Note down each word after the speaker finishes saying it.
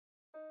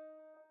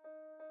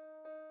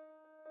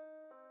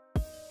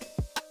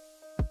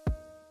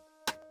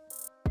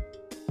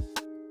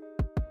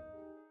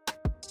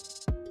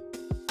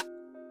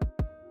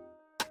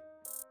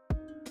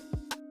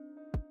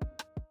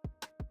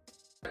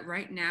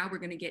right now we're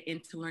going to get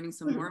into learning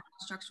some more about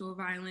structural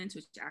violence,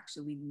 which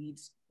actually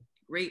leads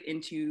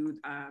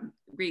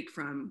great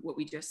from what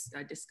we just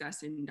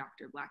discussed in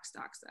Dr.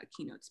 Blackstock's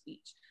keynote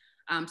speech.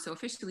 So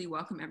officially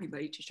welcome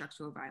everybody to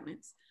structural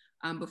violence.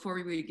 Before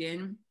we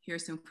begin,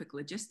 here's some quick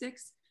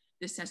logistics.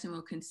 This session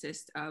will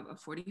consist of a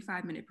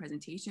 45-minute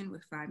presentation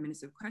with 5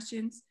 minutes of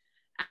questions.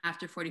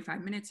 After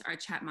 45 minutes, our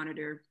chat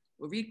monitor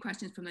will read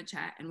questions from the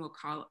chat and we'll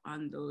call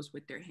on those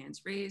with their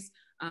hands raised.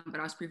 But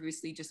I was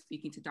previously just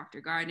speaking to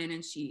Dr. Garden,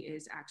 and she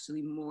is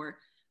actually more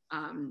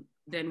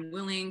than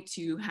willing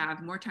to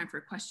have more time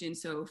for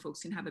questions so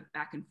folks can have a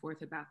back and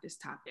forth about this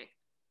topic.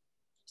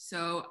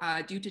 So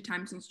due to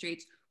time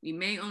constraints, we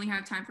may only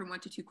have time for 1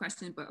 to 2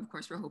 questions, but of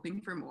course we're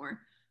hoping for more.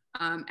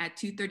 At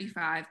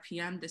 2:35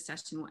 p.m., the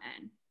session will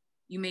end.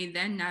 You may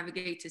then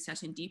navigate to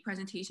session D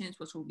presentations,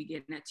 which will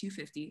begin at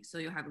 2:50, so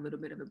you'll have a little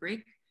bit of a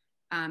break.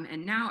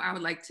 And now I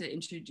would like to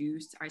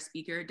introduce our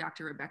speaker,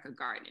 Dr. Rebecca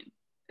Garden,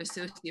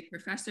 Associate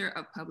Professor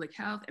of Public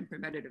Health and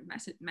Preventive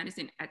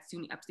Medicine at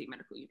SUNY Upstate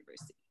Medical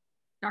University.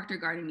 Dr.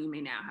 Garden, you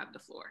may now have the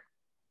floor.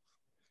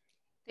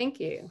 Thank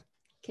you.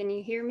 Can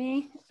you hear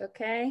me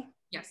okay?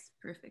 Yes,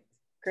 perfect.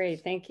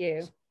 Great, thank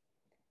you.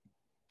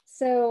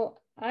 So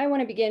I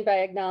want to begin by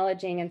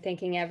acknowledging and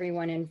thanking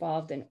everyone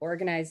involved in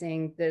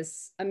organizing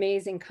this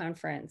amazing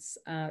conference,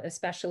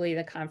 especially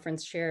the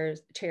conference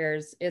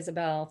chairs,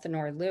 Isabel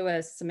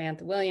Thenor-Lewis,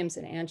 Samantha Williams,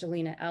 and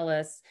Angelina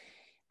Ellis.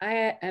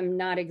 I am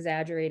not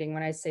exaggerating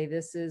when I say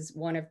this is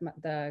one of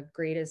the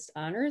greatest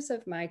honors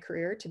of my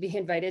career to be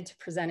invited to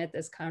present at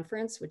this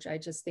conference, which I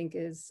just think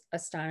is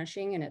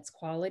astonishing in its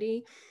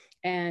quality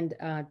and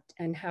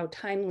how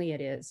timely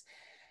it is.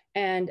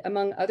 And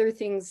among other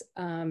things,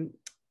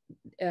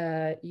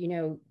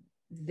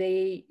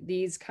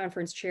 these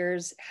conference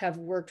chairs have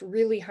worked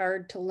really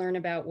hard to learn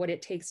about what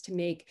it takes to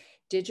make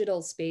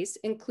digital space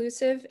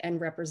inclusive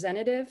and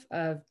representative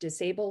of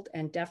disabled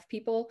and deaf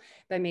people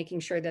by making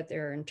sure that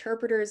there are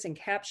interpreters and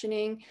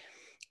captioning,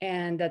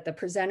 and that the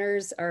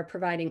presenters are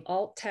providing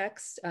alt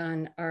text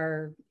on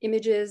our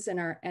images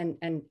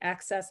and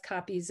access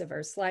copies of our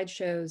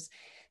slideshows.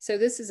 So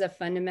this is a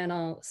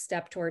fundamental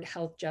step toward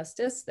health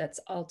justice that's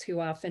all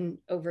too often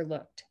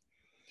overlooked.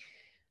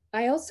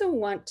 I also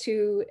want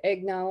to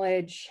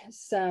acknowledge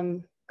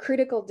some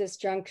critical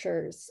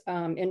disjunctures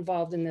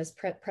involved in this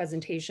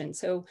presentation.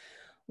 So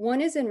one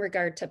is in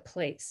regard to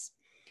place.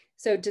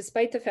 So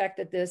despite the fact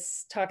that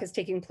this talk is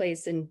taking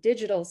place in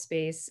digital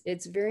space,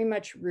 it's very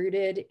much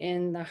rooted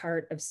in the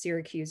heart of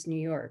Syracuse,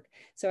 New York.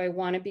 So I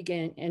want to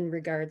begin in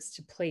regards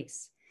to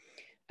place.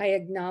 I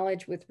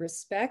acknowledge with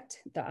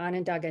respect the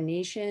Onondaga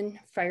Nation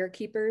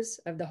firekeepers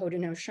of the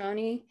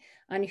Haudenosaunee,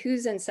 on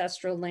whose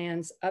ancestral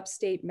lands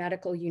Upstate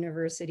Medical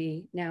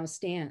University now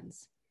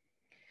stands.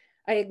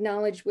 I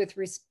acknowledge with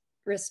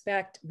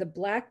respect the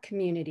Black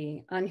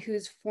community on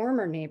whose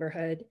former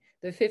neighborhood,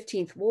 the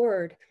 15th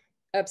Ward,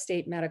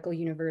 Upstate Medical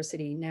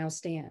University now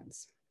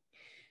stands.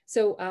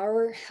 So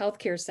our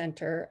healthcare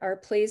center, our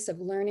place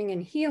of learning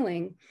and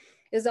healing,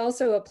 is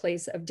also a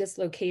place of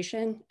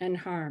dislocation and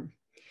harm.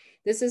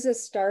 This is a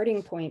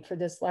starting point for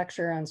this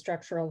lecture on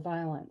structural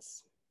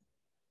violence.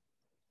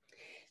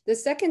 The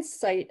second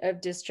site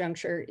of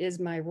disjuncture is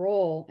my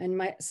role,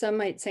 and some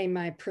might say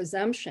my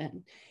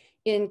presumption,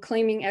 in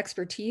claiming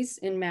expertise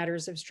in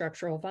matters of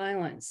structural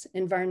violence,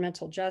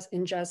 environmental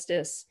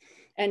injustice,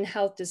 and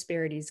health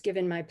disparities,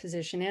 given my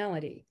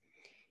positionality.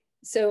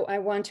 So I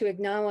want to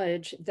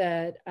acknowledge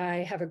that I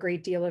have a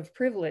great deal of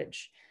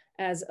privilege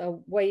as a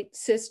white,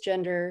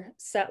 cisgender,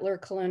 settler,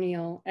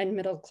 colonial, and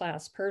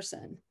middle-class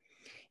person.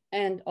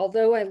 And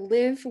although I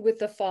live with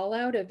the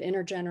fallout of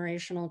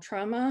intergenerational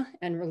trauma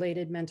and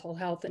related mental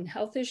health and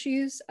health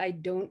issues, I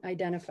don't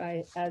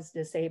identify as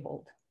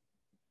disabled.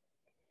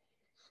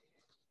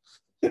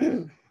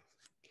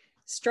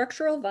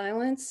 Structural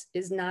violence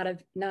is not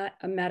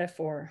a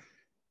metaphor.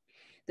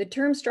 The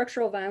term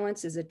structural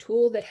violence is a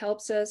tool that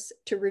helps us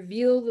to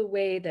reveal the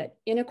way that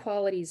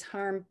inequalities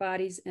harm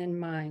bodies and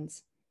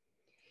minds.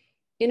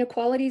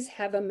 Inequalities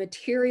have a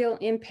material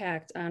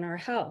impact on our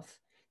health.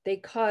 They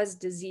cause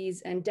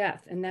disease and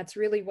death. And that's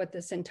really what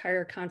this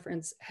entire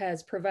conference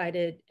has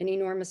provided an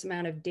enormous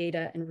amount of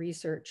data and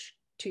research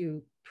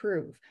to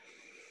prove.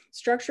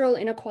 Structural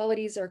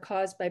inequalities are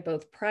caused by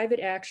both private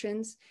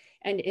actions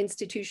and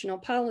institutional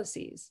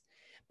policies,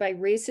 by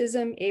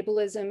racism,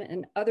 ableism,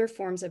 and other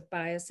forms of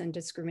bias and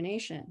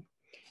discrimination,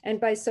 and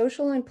by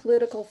social and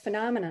political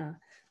phenomena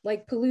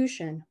like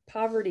pollution,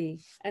 poverty,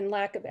 and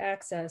lack of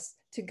access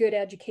to good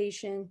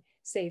education,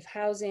 safe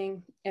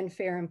housing, and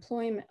fair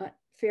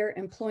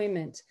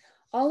employment,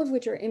 all of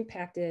which are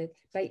impacted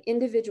by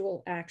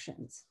individual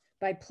actions,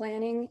 by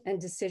planning and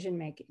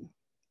decision-making.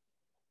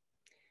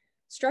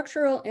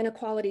 Structural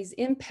inequalities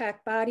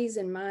impact bodies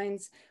and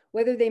minds,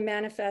 whether they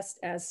manifest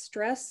as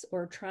stress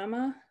or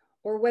trauma,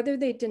 or whether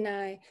they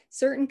deny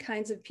certain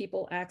kinds of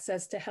people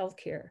access to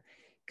healthcare,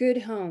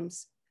 good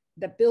homes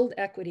that build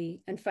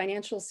equity and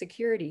financial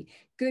security,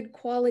 good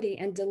quality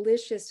and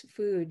delicious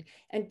food,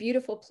 and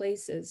beautiful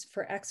places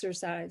for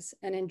exercise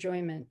and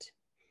enjoyment.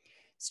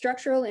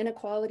 Structural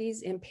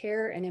inequalities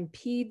impair and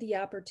impede the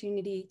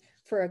opportunity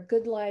for a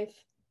good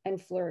life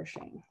and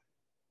flourishing.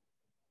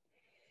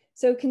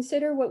 So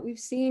consider what we've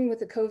seen with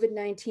the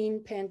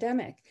COVID-19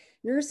 pandemic.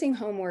 Nursing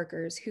home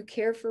workers who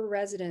care for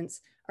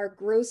residents are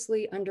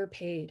grossly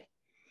underpaid.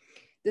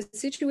 The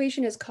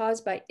situation is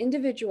caused by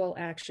individual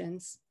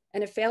actions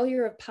and a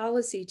failure of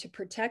policy to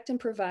protect and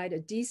provide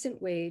a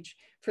decent wage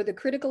for the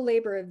critical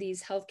labor of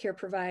these healthcare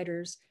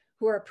providers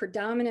who are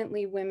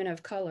predominantly women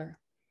of color.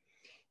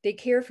 They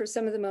care for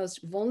some of the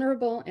most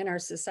vulnerable in our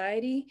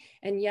society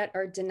and yet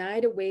are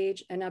denied a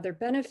wage and other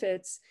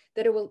benefits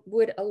that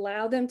would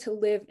allow them to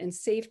live in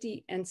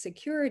safety and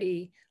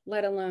security,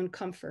 let alone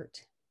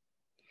comfort.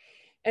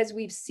 As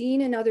we've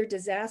seen in other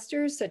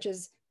disasters, such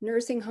as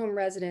nursing home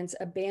residents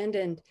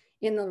abandoned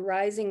in the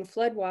rising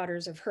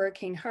floodwaters of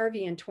Hurricane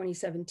Harvey in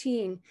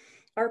 2017,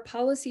 our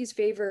policies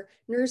favor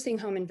nursing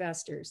home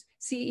investors,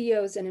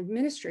 CEOs, and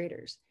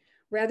administrators,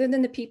 rather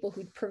than the people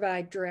who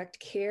provide direct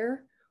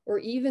care or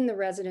even the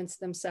residents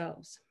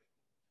themselves.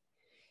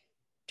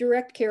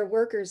 Direct care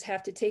workers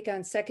have to take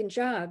on second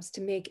jobs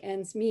to make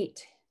ends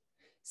meet.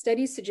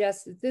 Studies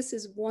suggest that this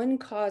is one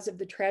cause of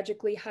the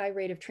tragically high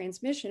rate of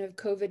transmission of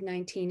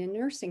COVID-19 in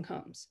nursing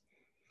homes.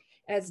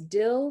 As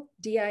Dill,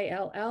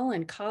 D-I-L-L,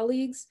 and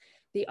colleagues,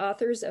 the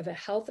authors of a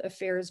Health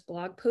Affairs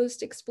blog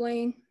post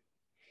explain,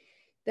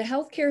 the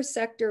healthcare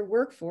sector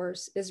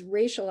workforce is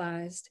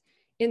racialized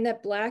in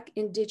that Black,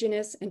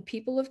 Indigenous, and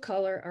people of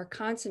color are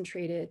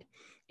concentrated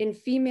in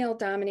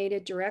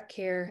female-dominated direct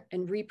care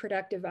and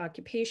reproductive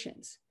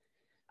occupations,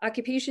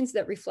 occupations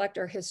that reflect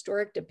our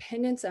historic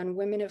dependence on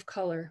women of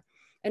color,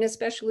 and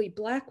especially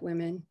Black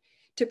women,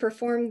 to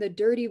perform the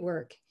dirty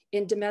work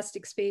in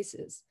domestic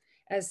spaces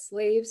as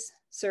slaves,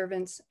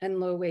 servants, and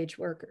low-wage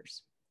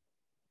workers.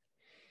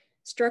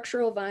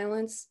 Structural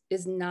violence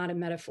is not a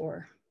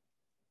metaphor.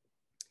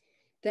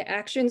 The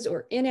actions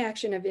or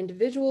inaction of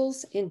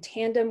individuals in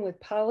tandem with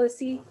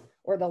policy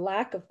or the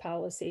lack of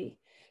policy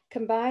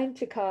combine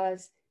to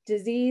cause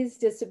disease,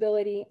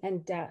 disability,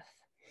 and death.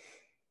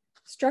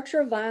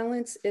 Structural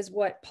violence is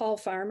what Paul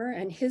Farmer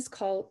and his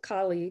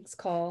colleagues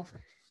call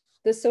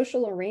the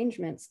social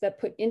arrangements that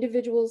put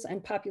individuals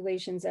and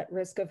populations at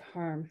risk of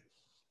harm.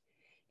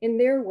 In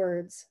their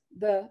words,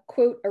 the,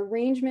 quote,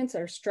 arrangements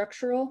are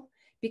structural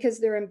because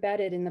they're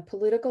embedded in the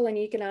political and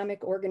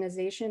economic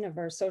organization of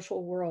our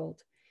social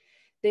world.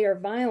 They are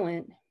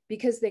violent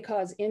because they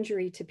cause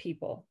injury to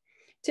people,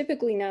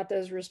 typically not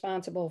those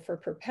responsible for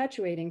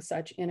perpetuating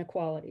such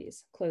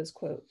inequalities, close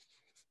quote.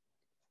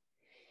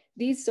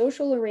 These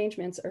social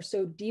arrangements are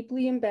so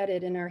deeply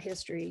embedded in our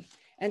history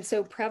and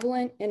so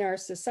prevalent in our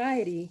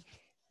society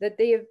that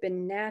they have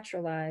been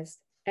naturalized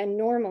and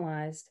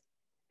normalized,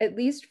 at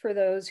least for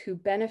those who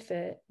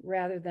benefit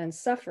rather than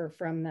suffer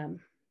from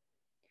them.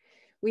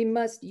 We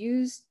must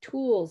use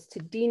tools to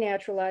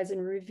denaturalize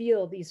and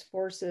reveal these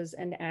forces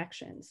and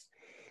actions.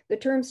 The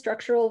term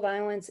structural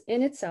violence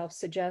in itself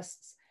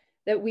suggests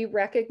that we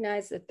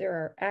recognize that there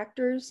are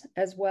actors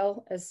as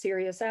well as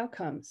serious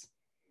outcomes.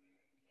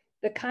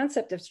 The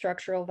concept of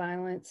structural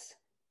violence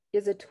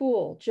is a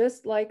tool,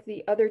 just like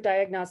the other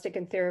diagnostic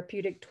and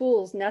therapeutic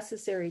tools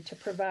necessary to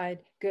provide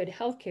good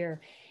healthcare.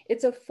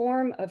 It's a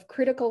form of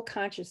critical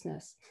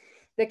consciousness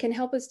that can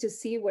help us to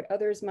see what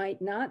others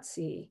might not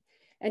see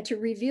and to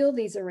reveal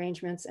these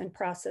arrangements and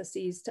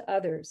processes to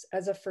others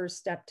as a first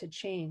step to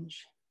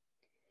change.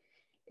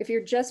 If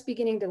you're just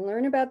beginning to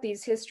learn about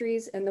these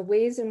histories and the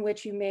ways in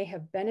which you may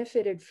have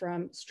benefited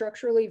from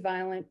structurally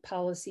violent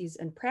policies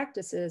and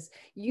practices,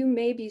 you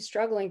may be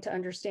struggling to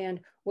understand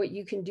what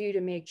you can do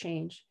to make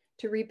change,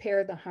 to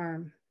repair the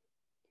harm.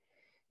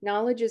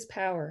 Knowledge is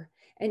power,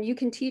 and you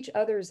can teach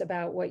others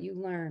about what you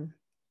learn.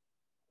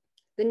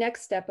 The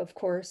next step, of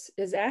course,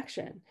 is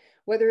action,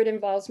 whether it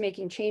involves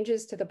making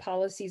changes to the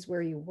policies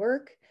where you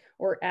work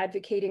or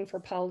advocating for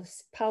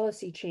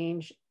policy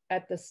change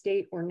at the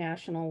state or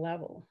national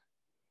level.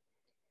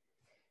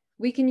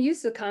 We can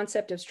use the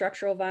concept of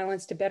structural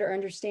violence to better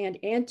understand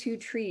and to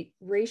treat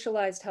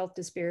racialized health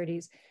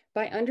disparities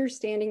by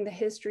understanding the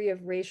history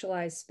of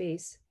racialized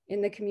space in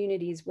the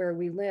communities where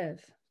we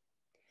live.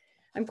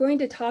 I'm going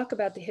to talk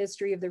about the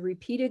history of the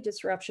repeated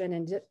disruption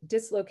and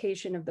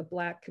dislocation of the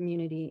Black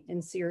community in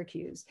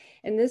Syracuse.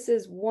 And this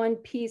is one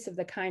piece of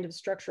the kind of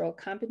structural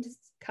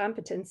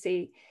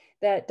competency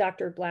that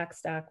Dr.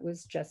 Blackstock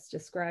was just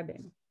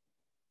describing.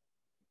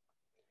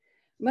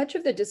 Much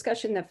of the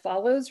discussion that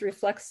follows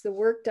reflects the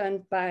work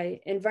done by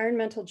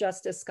environmental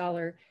justice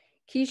scholar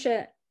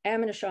Keisha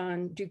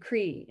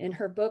Aminashan-Ducree in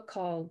her book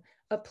called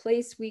A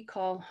Place We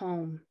Call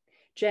Home: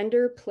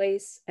 Gender,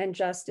 Place, and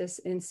Justice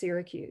in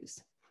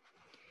Syracuse.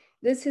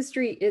 This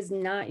history is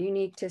not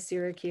unique to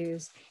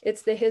Syracuse.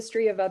 It's the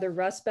history of other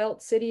Rust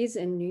Belt cities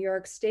in New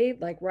York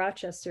State like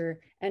Rochester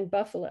and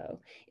Buffalo.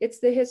 It's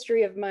the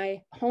history of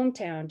my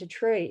hometown,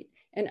 Detroit,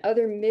 and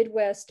other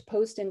Midwest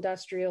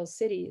post-industrial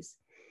cities.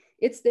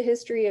 It's the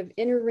history of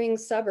inner ring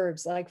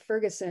suburbs like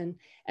Ferguson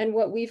and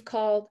what we've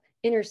called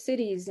inner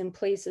cities in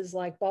places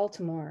like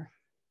Baltimore.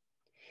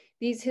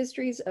 These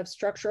histories of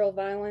structural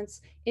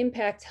violence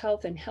impact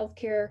health and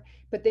healthcare,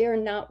 but they are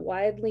not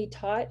widely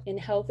taught in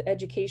health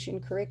education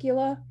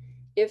curricula,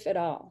 if at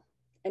all.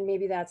 And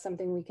maybe that's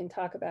something we can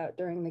talk about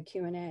during the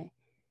Q&A.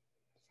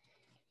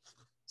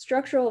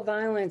 Structural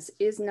violence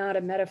is not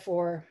a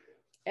metaphor,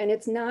 and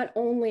it's not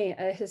only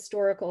a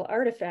historical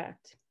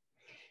artifact.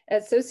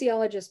 As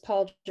sociologist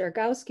Paul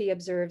Jargowski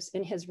observes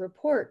in his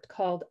report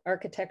called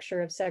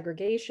Architecture of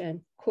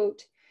Segregation,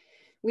 quote,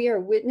 "We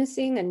are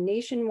witnessing a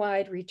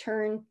nationwide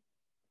return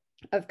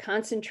of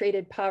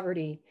concentrated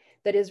poverty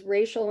that is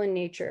racial in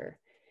nature,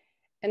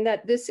 and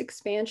that this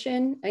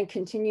expansion and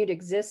continued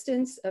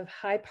existence of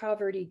high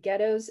poverty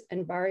ghettos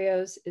and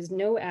barrios is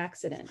no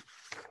accident.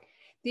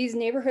 These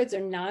neighborhoods are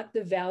not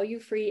the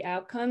value-free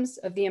outcomes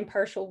of the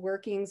impartial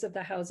workings of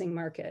the housing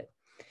market.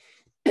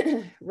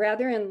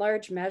 Rather, in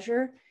large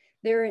measure,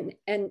 they're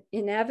an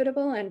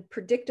inevitable and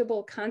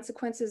predictable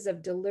consequences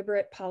of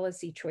deliberate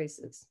policy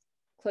choices,"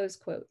 close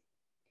quote.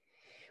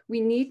 We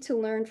need to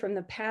learn from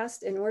the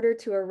past in order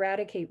to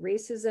eradicate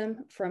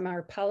racism from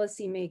our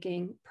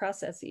policymaking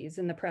processes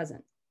in the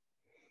present.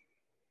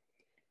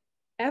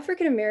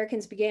 African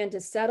Americans began to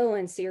settle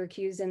in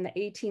Syracuse in the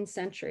 18th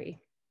century.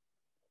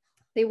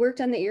 They worked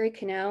on the Erie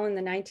Canal in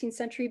the 19th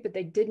century, but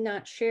they did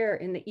not share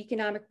in the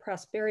economic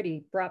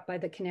prosperity brought by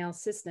the canal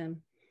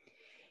system.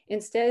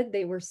 Instead,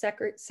 they were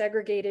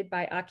segregated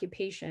by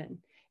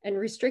occupation and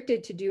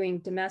restricted to doing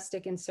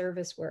domestic and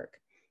service work,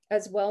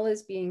 as well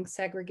as being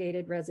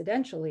segregated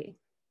residentially.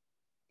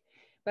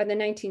 By the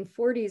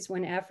 1940s,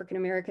 when African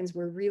Americans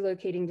were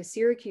relocating to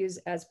Syracuse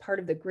as part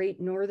of the Great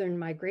Northern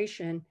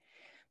Migration,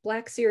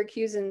 Black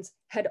Syracusans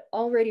had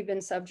already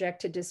been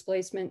subject to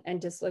displacement and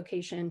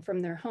dislocation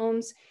from their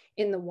homes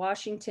in the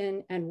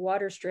Washington and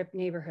Water Strip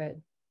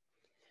neighborhood.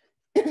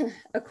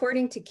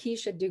 According to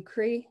Keisha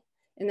Ducree,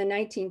 in the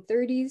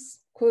 1930s,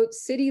 quote,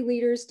 "City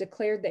leaders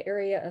declared the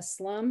area a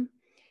slum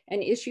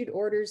and issued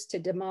orders to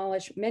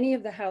demolish many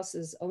of the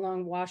houses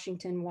along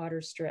Washington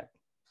Water Strip."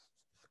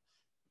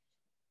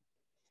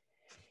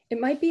 It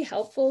might be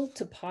helpful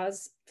to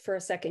pause for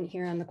a second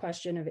here on the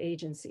question of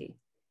agency.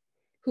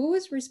 Who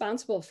was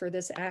responsible for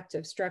this act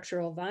of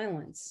structural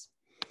violence?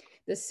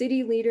 The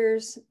city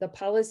leaders, the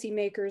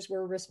policymakers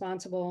were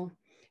responsible,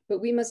 but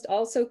we must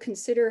also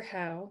consider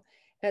how,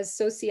 as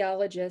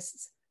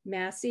sociologists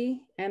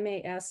Massey,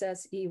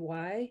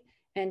 M-A-S-S-E-Y,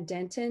 and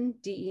Denton,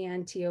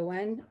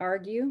 D-E-N-T-O-N,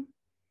 argue,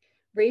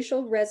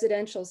 racial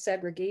residential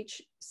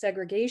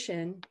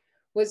segregation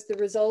was the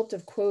result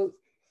of, quote,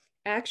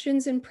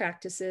 "actions and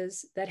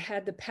practices that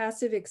had the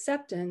passive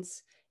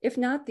acceptance, if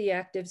not the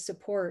active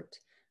support,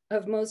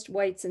 of most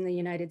whites in the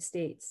United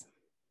States."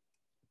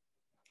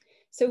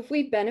 So if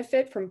we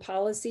benefit from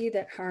policy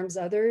that harms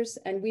others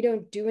and we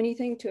don't do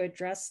anything to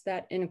address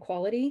that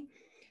inequality,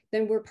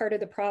 then we're part of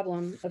the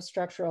problem of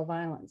structural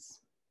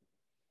violence.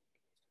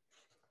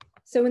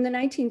 So in the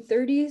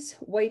 1930s,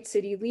 white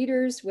city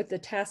leaders with the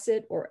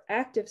tacit or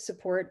active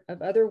support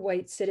of other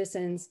white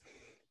citizens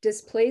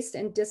displaced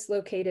and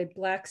dislocated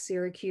Black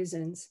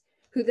Syracusans,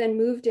 who then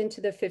moved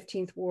into the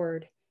 15th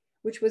Ward,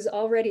 which was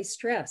already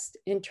stressed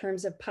in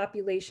terms of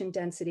population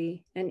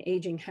density and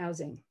aging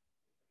housing.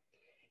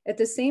 At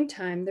the same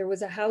time, there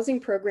was a housing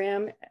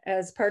program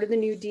as part of the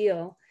New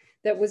Deal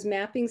that was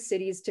mapping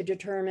cities to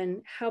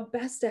determine how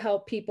best to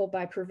help people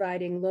by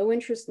providing low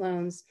interest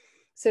loans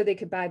so they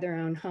could buy their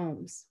own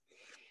homes.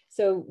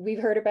 So we've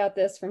heard about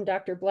this from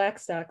Dr.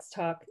 Blackstock's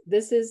talk.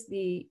 This is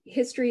the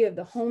history of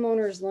the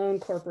Homeowners Loan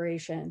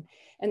Corporation,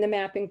 and the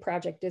mapping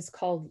project is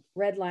called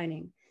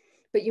redlining.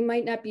 But you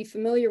might not be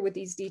familiar with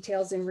these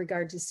details in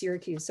regard to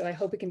Syracuse, so I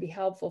hope it can be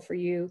helpful for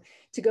you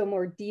to go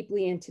more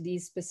deeply into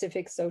these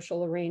specific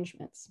social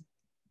arrangements.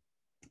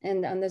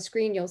 And on the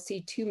screen, you'll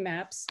see two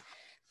maps.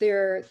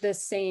 They're the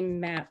same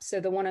map. So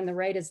the one on the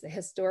right is the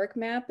historic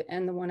map,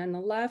 and the one on the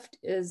left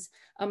is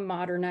a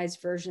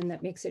modernized version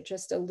that makes it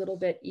just a little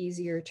bit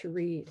easier to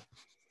read.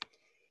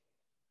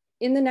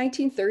 In the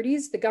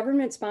 1930s, the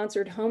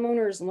government-sponsored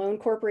Homeowners Loan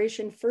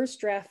Corporation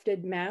first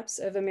drafted maps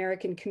of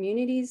American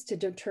communities to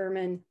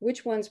determine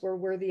which ones were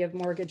worthy of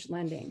mortgage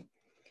lending.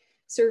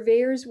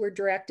 Surveyors were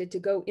directed to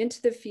go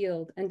into the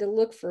field and to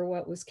look for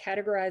what was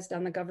categorized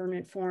on the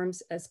government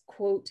forms as,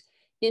 quote,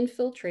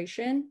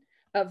 infiltration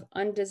of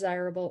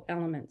undesirable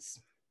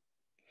elements.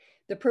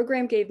 The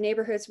program gave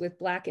neighborhoods with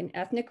Black and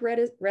ethnic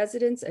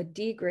residents a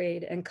D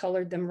grade and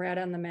colored them red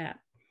on the map.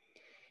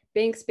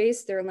 Banks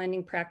based their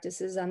lending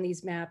practices on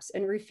these maps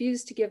and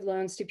refused to give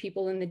loans to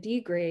people in the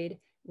D grade,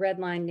 red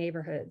line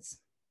neighborhoods.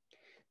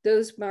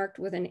 Those marked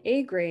with an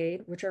A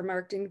grade, which are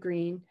marked in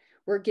green,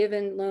 were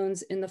given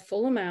loans in the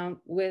full amount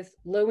with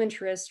low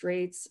interest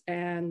rates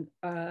and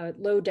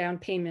low down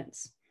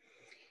payments.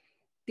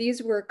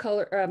 These were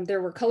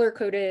there were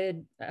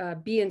color-coded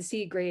B and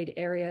C grade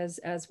areas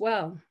as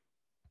well.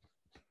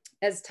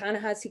 As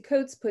Ta-Nehisi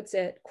Coates puts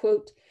it,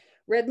 quote,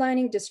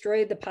 redlining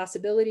destroyed the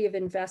possibility of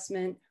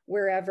investment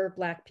wherever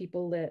Black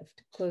people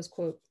lived, close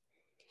quote.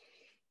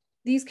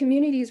 These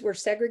communities were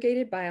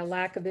segregated by a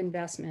lack of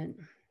investment.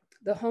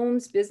 The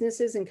homes,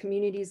 businesses, and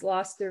communities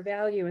lost their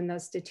value and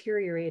thus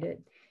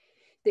deteriorated.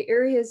 The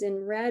areas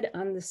in red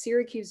on the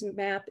Syracuse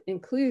map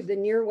include the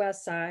near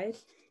west side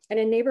and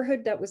a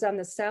neighborhood that was on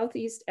the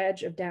southeast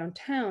edge of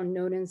downtown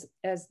known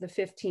as the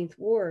 15th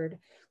Ward,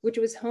 which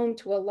was home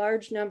to a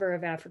large number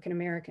of African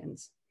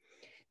Americans.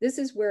 This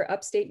is where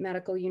Upstate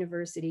Medical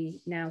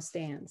University now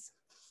stands.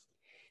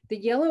 The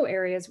yellow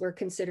areas were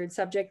considered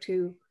subject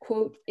to,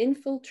 quote,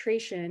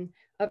 infiltration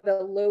of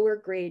a lower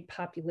grade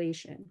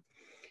population.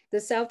 The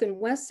south and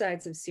west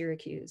sides of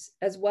Syracuse,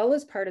 as well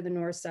as part of the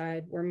north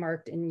side, were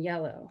marked in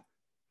yellow.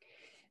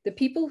 The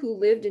people who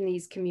lived in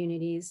these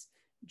communities,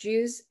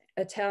 Jews,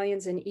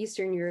 Italians, and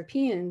Eastern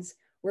Europeans,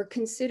 were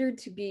considered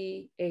to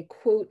be a,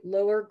 quote,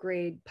 lower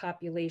grade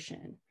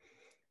population.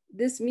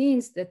 This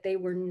means that they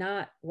were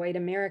not white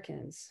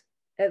Americans,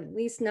 at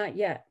least not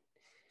yet.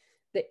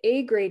 The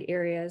A grade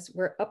areas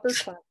where upper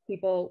class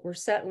people were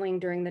settling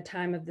during the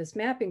time of this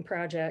mapping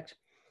project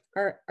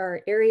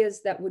are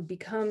areas that would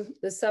become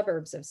the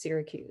suburbs of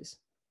Syracuse,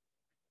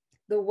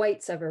 the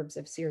white suburbs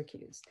of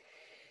Syracuse.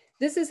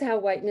 This is how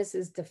whiteness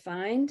is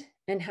defined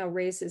and how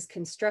race is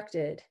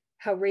constructed,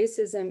 how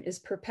racism is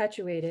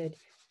perpetuated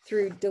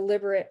through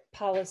deliberate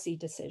policy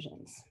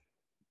decisions.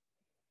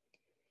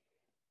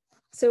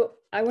 So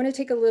I want to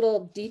take a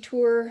little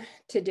detour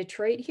to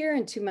Detroit here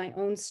and to my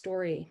own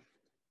story.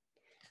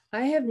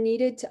 I have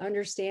needed to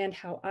understand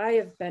how I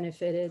have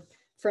benefited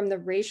from the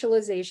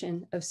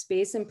racialization of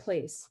space and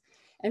place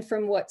and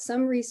from what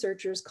some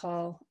researchers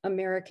call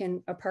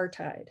American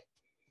apartheid.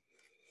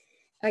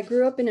 I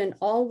grew up in an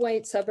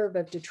all-white suburb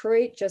of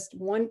Detroit, just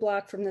 1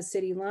 block from the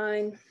city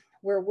line,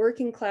 where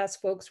working class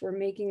folks were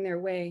making their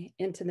way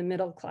into the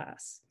middle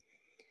class.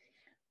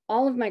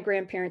 All of my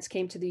grandparents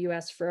came to the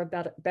US for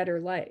a better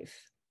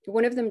life.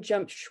 One of them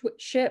jumped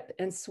ship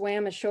and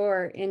swam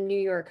ashore in New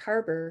York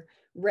Harbor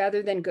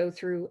rather than go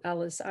through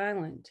Ellis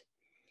Island.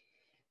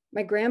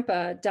 My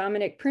grandpa,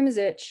 Dominic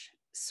Primizic,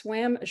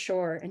 swam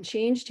ashore and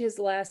changed his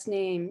last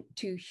name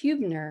to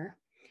Hubner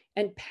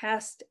and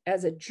passed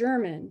as a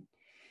German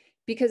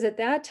because at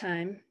that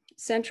time,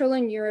 Central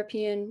and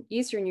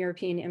Eastern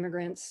European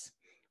immigrants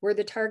were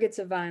the targets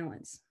of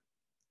violence.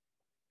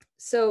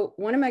 So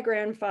one of my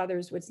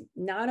grandfathers was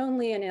not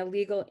only an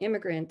illegal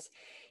immigrant,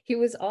 he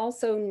was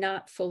also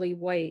not fully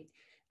white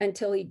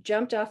until he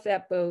jumped off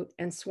that boat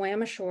and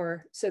swam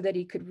ashore so that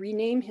he could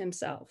rename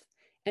himself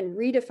and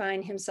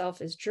redefine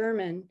himself as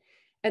German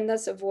and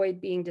thus avoid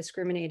being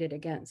discriminated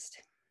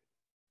against.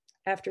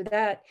 After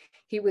that,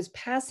 he was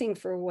passing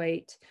for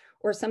white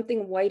or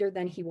something whiter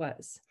than he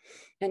was.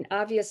 And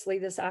obviously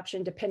this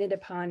option depended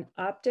upon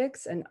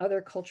optics and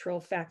other cultural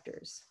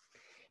factors.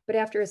 But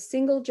after a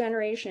single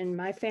generation,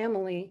 my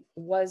family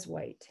was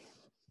white.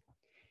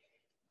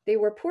 They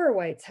were poor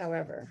whites,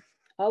 however.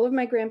 All of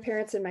my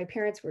grandparents and my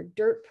parents were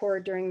dirt poor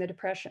during the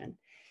Depression.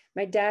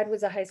 My dad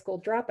was a high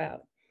school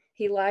dropout.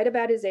 He lied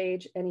about his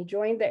age and he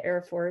joined the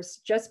Air Force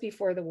just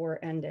before the war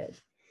ended.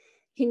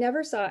 He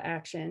never saw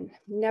action,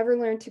 never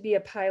learned to be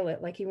a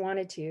pilot like he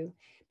wanted to,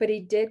 but he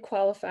did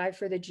qualify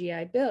for the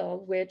GI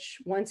Bill, which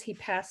once he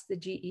passed the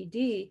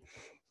GED,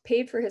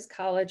 paid for his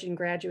college and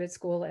graduate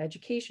school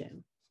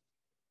education.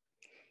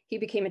 He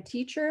became a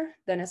teacher,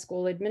 then a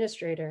school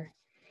administrator.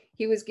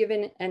 He was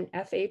given an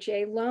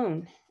FHA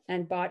loan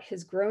and bought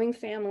his growing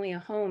family a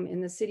home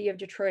in the city of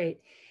Detroit.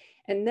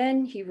 And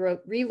then he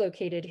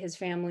relocated his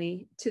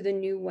family to the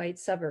new white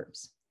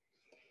suburbs.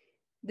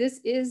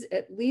 This is,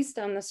 at least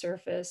on the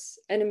surface,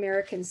 an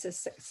American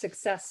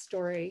success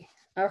story,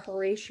 a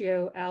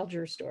Horatio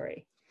Alger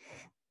story.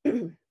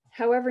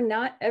 However,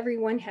 not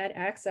everyone had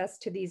access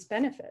to these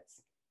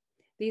benefits.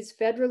 These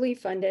federally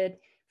funded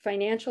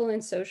financial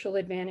and social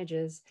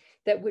advantages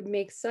that would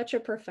make such a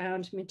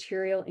profound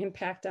material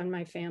impact on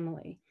my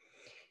family,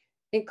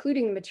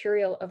 including the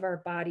material of our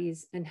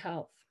bodies and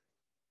health.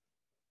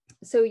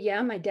 So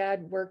yeah, my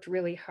dad worked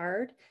really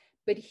hard,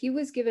 but he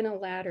was given a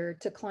ladder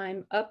to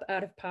climb up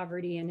out of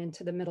poverty and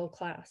into the middle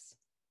class.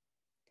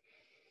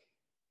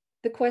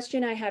 The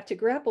question I have to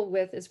grapple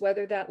with is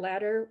whether that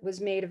ladder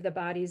was made of the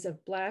bodies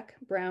of Black,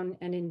 Brown,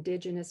 and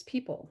Indigenous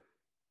people.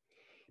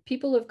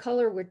 People of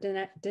color were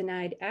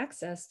denied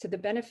access to the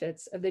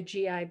benefits of the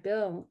GI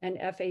Bill and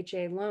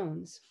FHA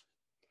loans.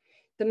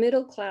 The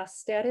middle class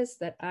status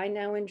that I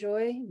now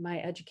enjoy, my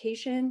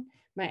education,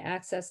 my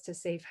access to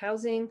safe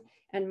housing,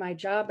 and my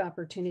job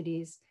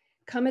opportunities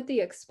come at the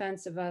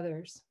expense of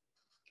others.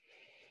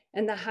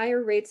 And the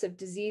higher rates of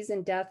disease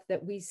and death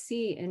that we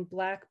see in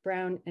Black,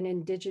 Brown, and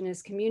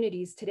Indigenous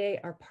communities today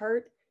are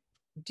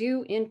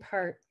due in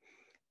part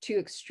to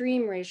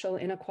extreme racial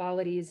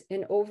inequalities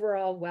in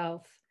overall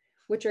wealth,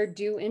 which are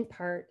due in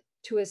part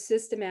to a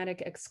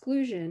systematic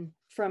exclusion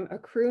from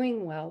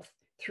accruing wealth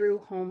through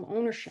home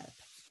ownership.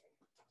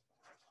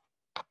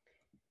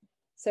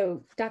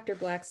 So Dr.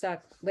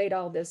 Blackstock laid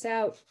all this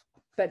out,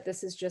 but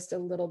this is just a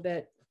little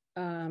bit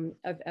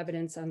of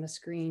evidence on the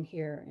screen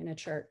here in a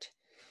chart.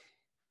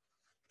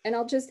 And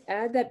I'll just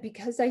add that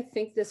because I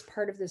think this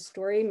part of the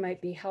story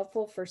might be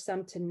helpful for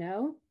some to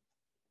know,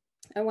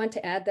 I want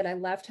to add that I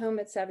left home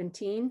at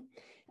 17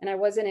 and I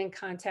wasn't in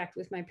contact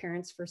with my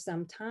parents for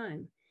some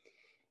time.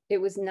 It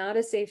was not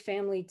a safe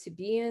family to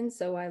be in,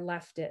 so I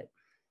left it.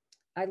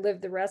 I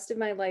lived the rest of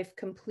my life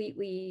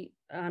completely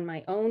on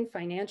my own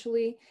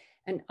financially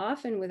and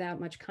often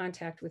without much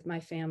contact with my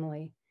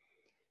family.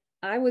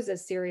 I was a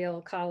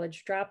serial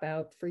college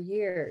dropout for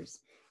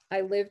years.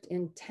 I lived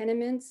in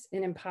tenements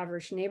in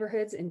impoverished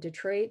neighborhoods in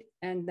Detroit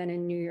and then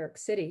in New York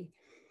City.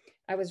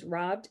 I was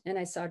robbed and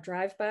I saw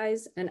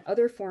drive-bys and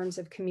other forms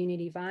of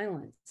community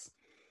violence.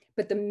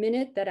 But the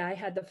minute that I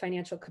had the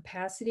financial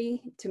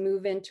capacity to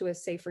move into a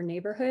safer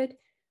neighborhood,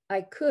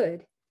 I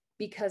could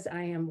because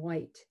I am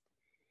white.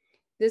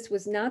 This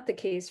was not the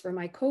case for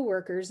my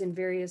coworkers in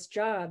various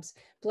jobs,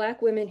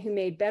 Black women who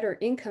made better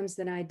incomes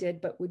than I did,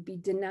 but would be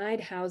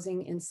denied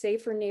housing in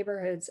safer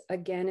neighborhoods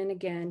again and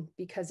again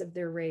because of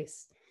their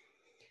race.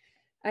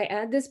 I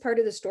add this part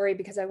of the story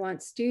because I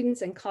want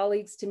students and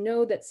colleagues to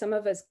know that some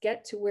of us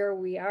get to where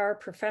we are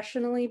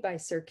professionally by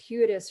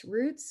circuitous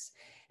routes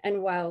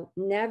and while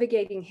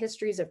navigating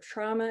histories of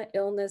trauma,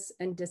 illness,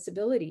 and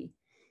disability.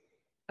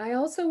 I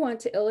also want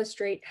to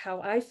illustrate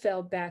how I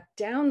fell back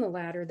down the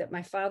ladder that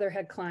my father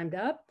had climbed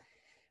up,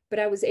 but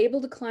I was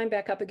able to climb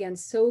back up again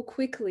so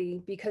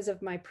quickly because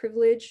of my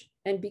privilege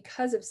and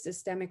because of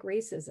systemic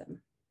racism.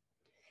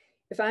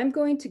 If I'm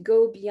going to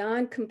go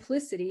beyond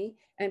complicity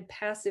and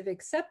passive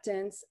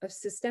acceptance of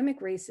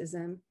systemic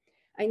racism,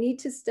 I need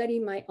to study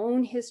my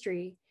own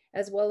history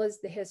as well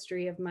as the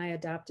history of my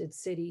adopted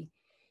city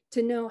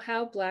to know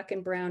how Black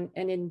and Brown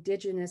and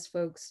Indigenous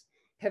folks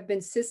have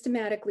been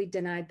systematically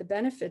denied the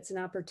benefits and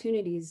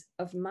opportunities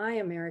of my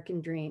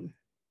American dream.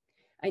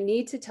 I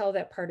need to tell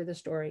that part of the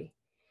story.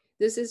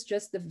 This is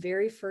just the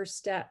very first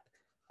step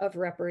of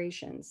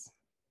reparations.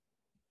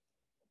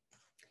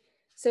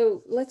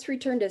 So let's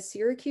return to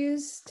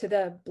Syracuse, to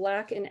the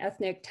Black and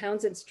ethnic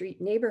Townsend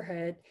Street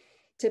neighborhood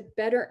to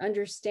better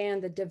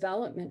understand the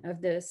development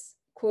of this,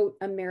 quote,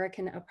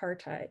 American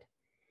apartheid.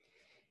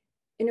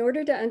 In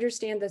order to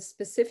understand the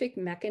specific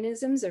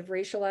mechanisms of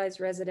racialized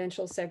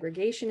residential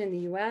segregation in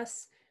the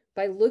US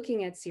by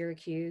looking at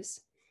Syracuse,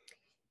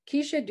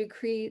 Keisha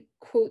Ducree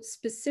quotes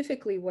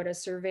specifically what a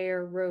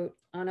surveyor wrote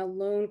on a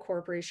loan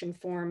corporation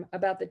form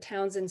about the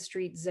Townsend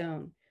Street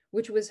zone,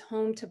 which was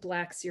home to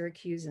Black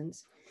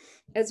Syracusans,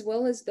 as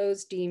well as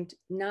those deemed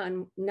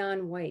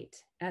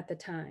non-white at the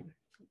time.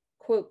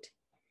 Quote,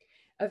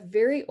 a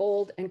very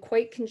old and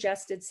quite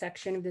congested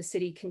section of the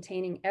city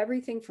containing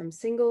everything from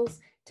singles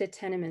to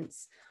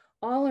tenements.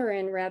 All are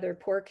in rather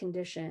poor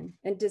condition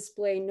and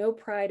display no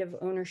pride of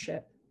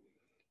ownership.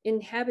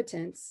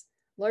 Inhabitants,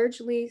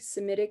 largely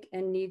Semitic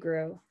and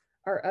Negro,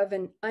 are of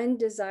an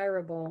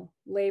undesirable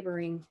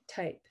laboring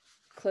type,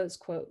 close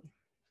quote.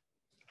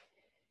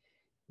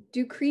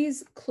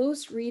 Ducree's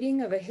close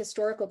reading of a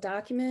historical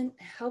document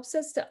helps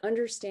us to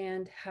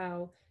understand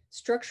how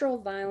structural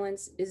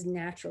violence is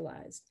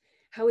naturalized,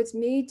 how it's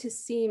made to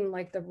seem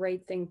like the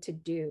right thing to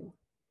do.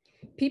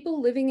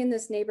 People living in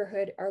this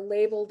neighborhood are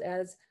labeled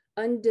as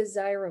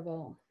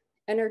undesirable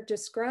and are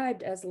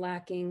described as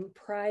lacking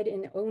pride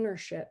in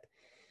ownership.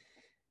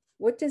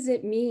 What does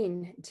it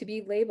mean to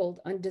be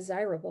labeled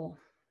undesirable?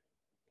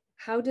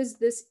 How does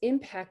this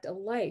impact a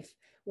life,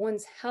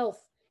 one's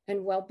health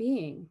and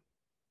well-being?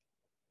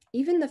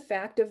 Even the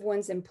fact of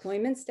one's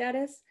employment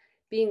status,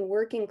 being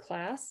working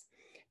class,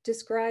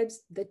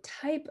 describes the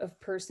type of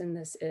person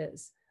this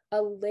is,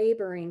 a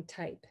laboring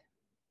type.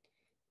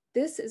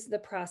 This is the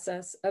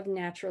process of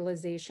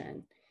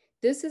naturalization.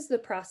 This is the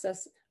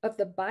process of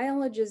the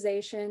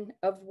biologization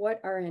of what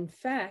are in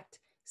fact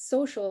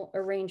social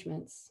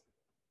arrangements.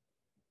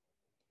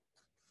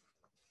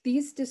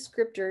 These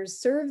descriptors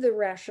serve the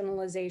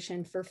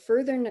rationalization for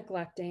further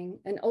neglecting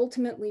and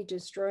ultimately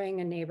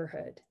destroying a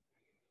neighborhood.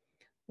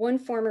 One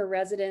former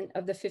resident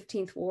of the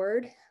 15th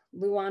Ward,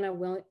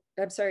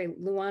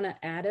 Luana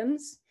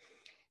Adams,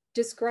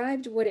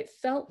 described what it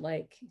felt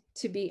like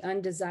to be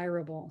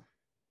undesirable.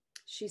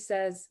 She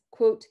says,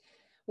 quote,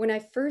 when I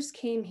first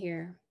came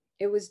here,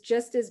 it was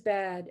just as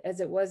bad as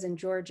it was in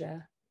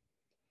Georgia.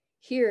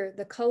 Here,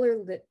 the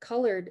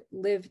colored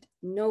lived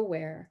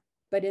nowhere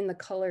but in the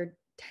colored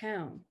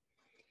town,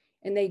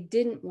 and they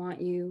didn't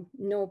want you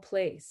no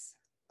place,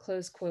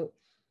 close quote.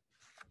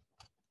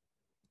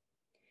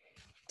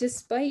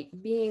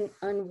 Despite being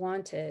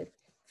unwanted,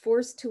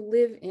 forced to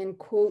live in,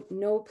 quote,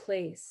 no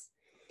place,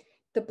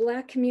 the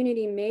Black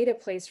community made a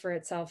place for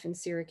itself in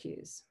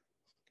Syracuse.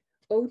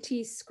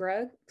 O.T.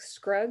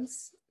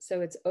 Scruggs,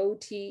 so it's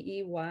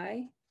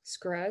O-T-E-Y,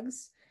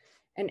 Scruggs,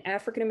 an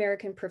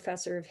African-American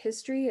professor of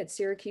history at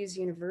Syracuse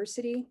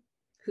University,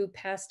 who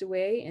passed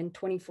away in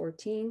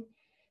 2014,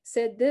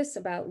 said this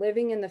about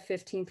living in the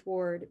 15th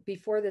Ward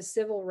before the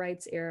civil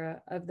rights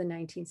era of the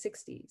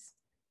 1960s,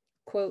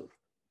 quote,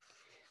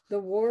 the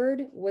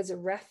ward was a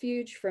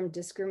refuge from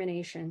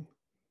discrimination.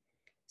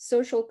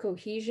 Social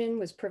cohesion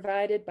was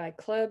provided by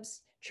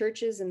clubs,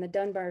 churches, and the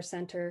Dunbar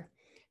Center,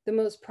 the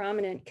most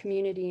prominent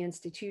community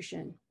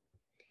institution.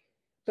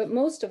 But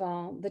most of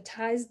all, the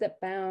ties that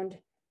bound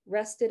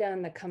rested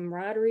on the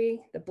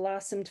camaraderie that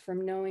blossomed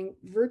from knowing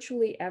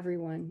virtually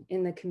everyone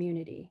in the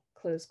community,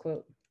 close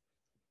quote.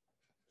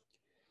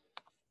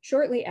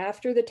 Shortly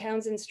after the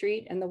Townsend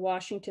Street and the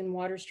Washington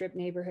Water Strip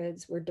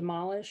neighborhoods were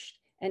demolished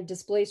and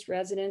displaced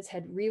residents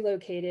had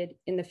relocated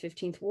in the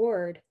 15th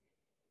Ward,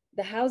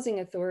 the Housing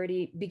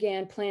Authority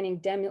began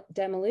planning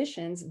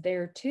demolitions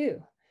there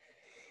too.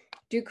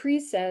 Ducree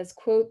says,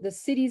 quote, "The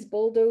city's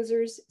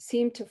bulldozers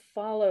seem to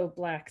follow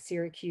Black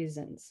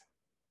Syracusans."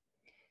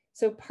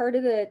 So part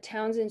of the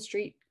Townsend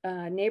Street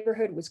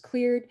neighborhood was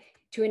cleared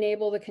to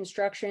enable the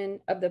construction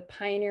of the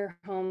Pioneer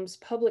Homes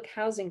public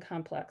housing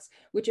complex,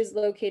 which is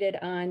located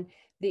on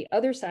the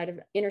other side of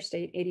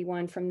Interstate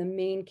 81 from the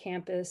main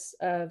campus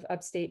of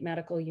Upstate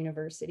Medical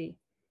University.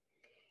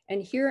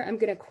 And here I'm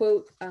going to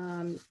quote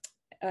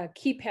a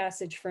key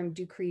passage from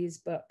Ducree's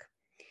book.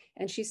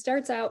 And she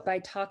starts out by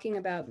talking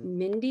about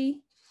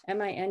Mindy,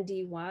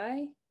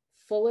 M-I-N-D-Y,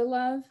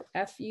 Fullilove,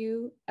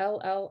 F-U-L-L-I-L-O-V-E,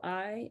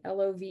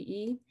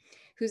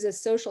 who's a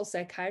social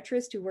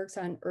psychiatrist who works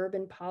on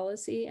urban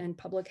policy and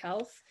public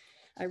health.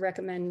 I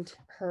recommend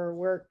her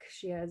work.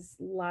 She has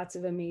lots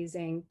of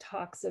amazing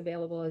talks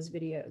available as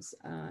videos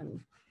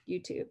on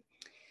YouTube.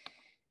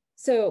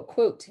 So,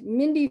 quote,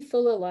 "Mindy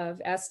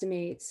Fullilove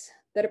estimates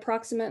that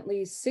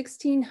approximately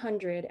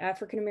 1,600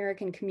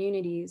 African-American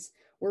communities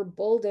were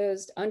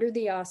bulldozed under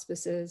the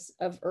auspices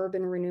of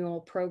urban renewal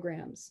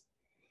programs.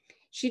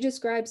 She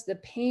describes the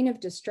pain of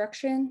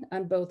destruction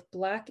on both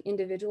Black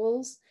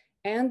individuals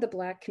and the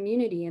Black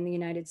community in the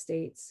United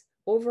States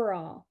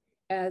overall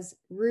as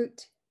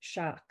root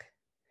shock,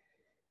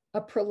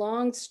 a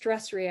prolonged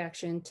stress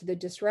reaction to the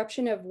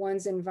disruption of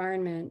one's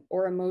environment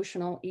or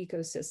emotional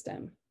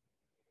ecosystem.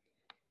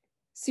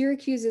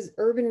 Syracuse's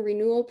urban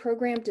renewal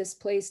program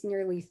displaced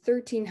nearly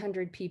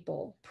 1,300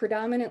 people,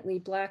 predominantly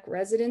Black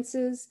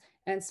residences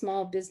and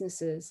small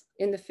businesses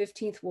in the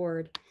 15th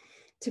Ward,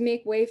 to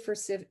make way for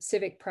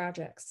civic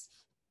projects.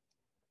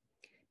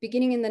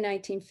 Beginning in the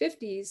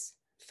 1950s,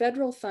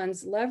 federal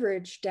funds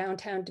leveraged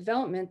downtown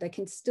development that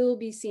can still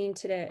be seen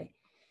today.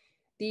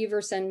 The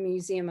Everson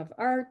Museum of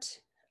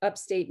Art,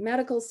 Upstate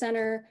Medical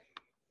Center,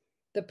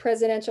 the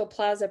Presidential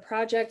Plaza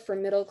Project for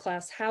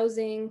middle-class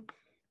housing,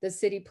 the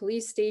city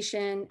police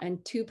station,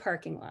 and 2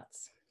 parking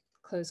lots,"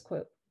 close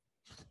quote.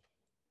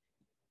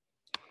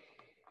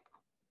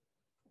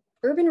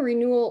 Urban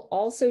renewal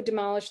also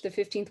demolished the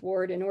 15th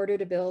Ward in order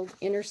to build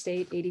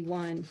Interstate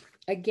 81.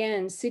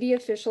 Again, city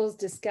officials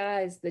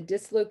disguised the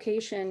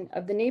dislocation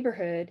of the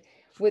neighborhood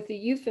with the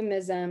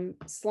euphemism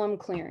slum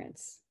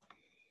clearance.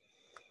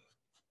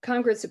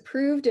 Congress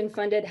approved and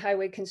funded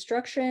highway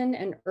construction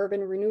and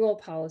urban renewal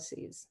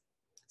policies.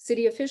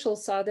 City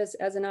officials saw this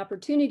as an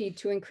opportunity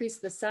to increase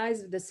the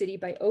size of the city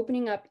by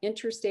opening up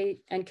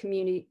interstate and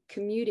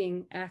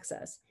commuting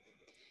access.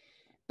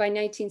 By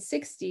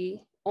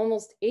 1960,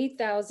 almost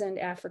 8,000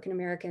 African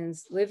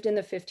Americans lived in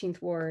the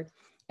 15th Ward,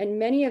 and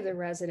many of the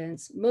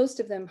residents, most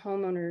of them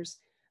homeowners,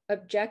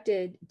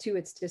 objected to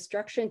its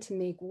destruction to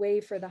make way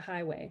for the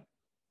highway.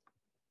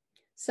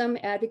 Some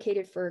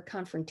advocated for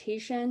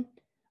confrontation,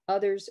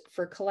 others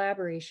for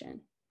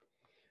collaboration.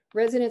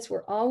 Residents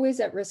were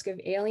always at risk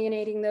of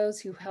alienating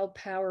those who held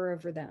power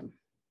over them.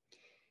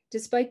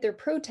 Despite their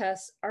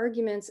protests,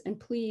 arguments, and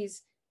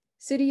pleas,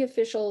 city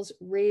officials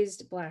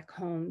razed Black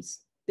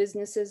homes,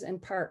 businesses,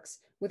 and parks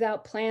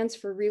without plans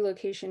for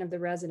relocation of the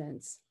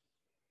residents.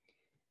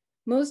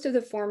 Most of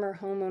the former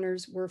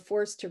homeowners were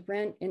forced to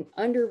rent in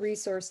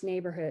under-resourced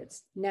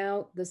neighborhoods,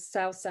 now the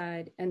South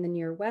Side and the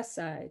near West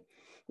Side,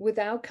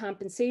 without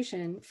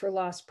compensation for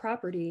lost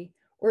property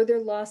or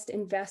their lost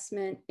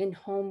investment in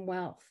home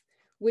wealth,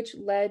 which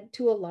led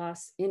to a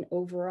loss in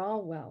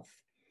overall wealth.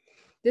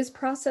 This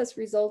process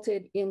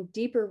resulted in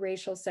deeper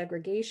racial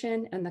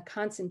segregation and the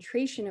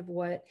concentration of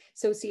what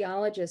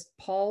sociologist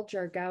Paul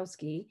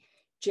Jargowski,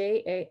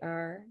 Jargowsky,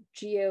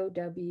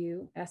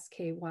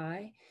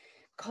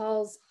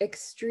 calls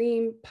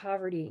extreme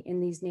poverty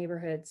in these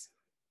neighborhoods.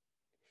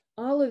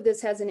 All of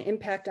this has an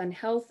impact on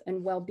health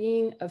and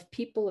well-being of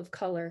people of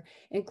color,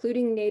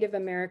 including Native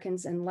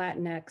Americans and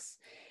Latinx,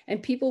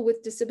 and people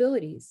with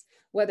disabilities,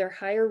 whether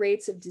higher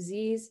rates of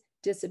disease,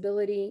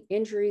 disability,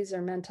 injuries,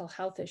 or mental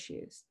health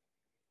issues.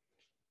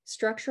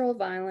 Structural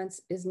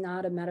violence is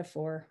not a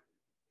metaphor.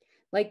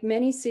 Like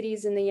many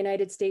cities in the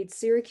United States,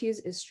 Syracuse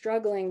is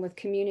struggling with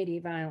community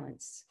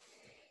violence.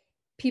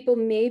 People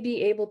may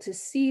be able to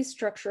see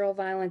structural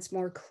violence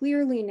more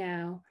clearly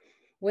now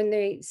when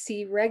they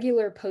see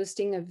regular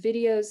posting of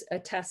videos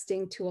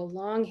attesting to a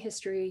long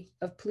history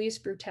of police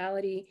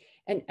brutality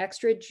and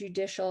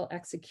extrajudicial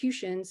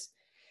executions,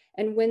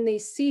 and when they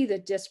see the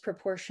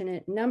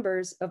disproportionate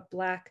numbers of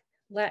Black,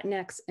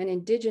 Latinx, and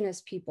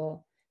Indigenous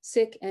people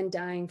sick and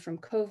dying from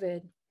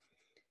COVID.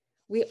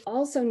 We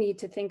also need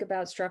to think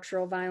about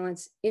structural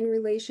violence in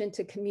relation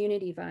to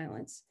community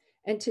violence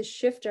and to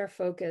shift our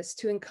focus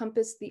to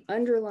encompass the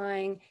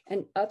underlying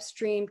and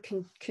upstream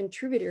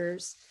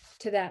contributors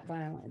to that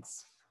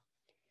violence.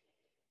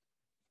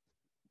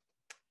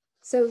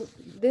 So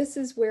this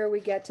is where we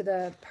get to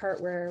the part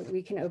where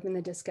we can open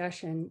the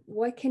discussion.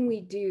 What can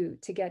we do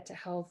to get to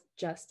health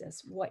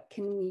justice? What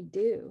can we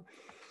do?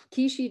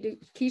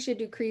 Keisha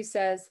Ducree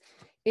says,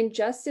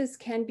 injustice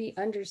can be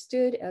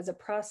understood as a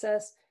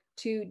process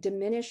to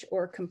diminish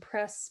or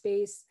compress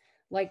space,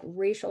 like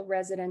racial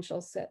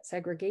residential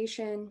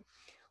segregation,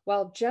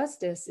 while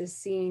justice is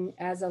seen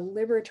as a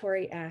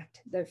liberatory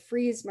act that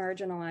frees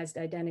marginalized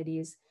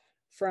identities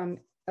from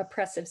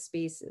oppressive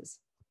spaces.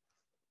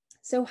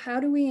 So how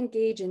do we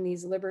engage in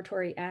these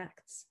liberatory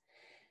acts?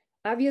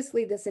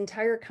 Obviously, this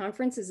entire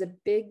conference is a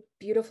big,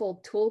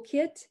 beautiful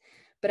toolkit,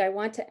 but I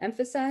want to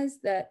emphasize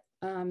that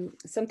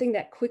something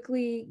that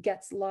quickly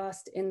gets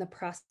lost in the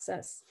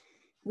process.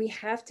 We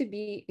have to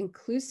be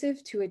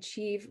inclusive to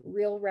achieve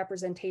real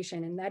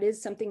representation, and that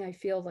is something I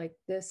feel like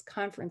this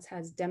conference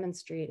has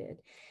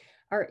demonstrated.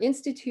 Our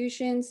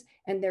institutions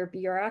and their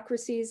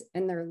bureaucracies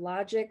and their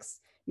logics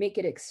make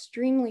it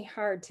extremely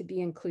hard to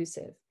be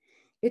inclusive.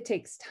 It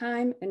takes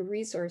time and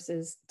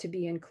resources to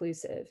be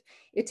inclusive.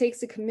 It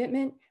takes a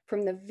commitment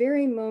from the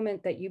very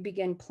moment that you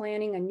begin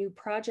planning a new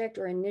project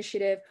or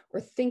initiative or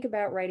think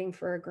about writing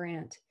for a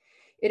grant.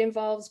 It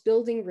involves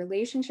building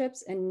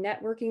relationships and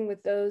networking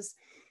with those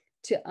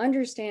to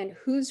understand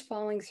who's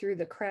falling through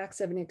the cracks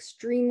of an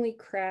extremely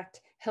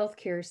cracked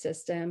healthcare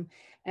system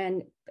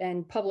and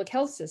public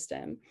health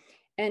system,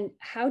 and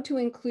how to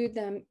include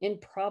them in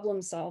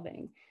problem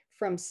solving,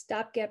 from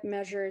stopgap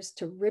measures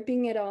to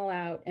ripping it all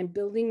out and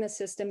building the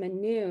system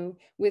anew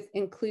with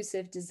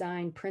inclusive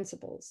design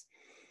principles.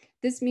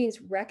 This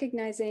means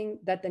recognizing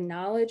that the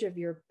knowledge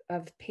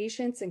of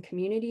patients and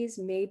communities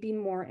may be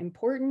more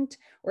important,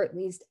 or at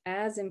least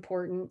as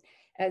important,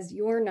 as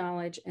your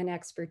knowledge and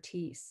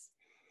expertise.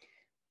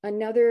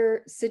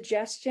 Another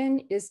suggestion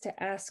is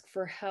to ask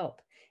for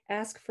help.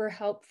 Ask for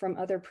help from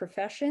other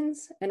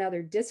professions and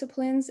other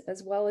disciplines,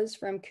 as well as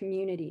from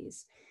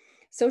communities.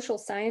 Social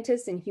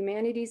scientists and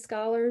humanities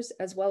scholars,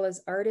 as well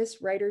as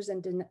artists, writers,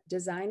 and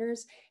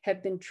designers,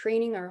 have been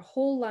training our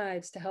whole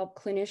lives to help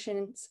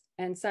clinicians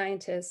and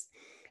scientists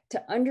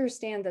to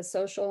understand the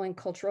social and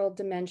cultural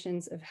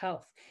dimensions of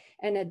health.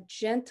 And a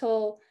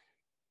gentle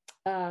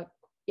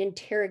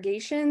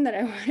interrogation that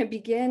I want to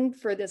begin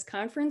for this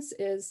conference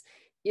is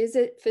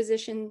it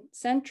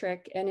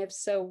physician-centric? And if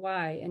so,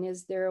 why? And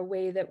is there a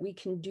way that we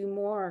can do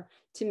more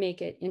to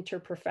make it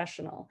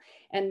interprofessional?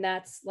 And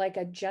that's like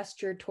a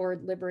gesture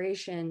toward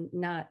liberation,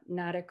 not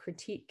a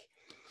critique.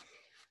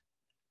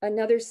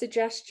 Another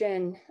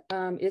suggestion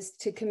is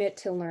to commit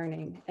to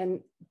learning. And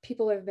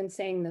people have been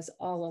saying this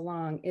all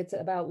along. It's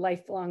about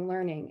lifelong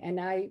learning. And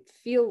I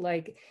feel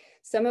like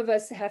some of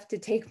us have to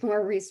take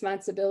more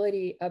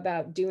responsibility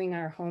about doing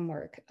our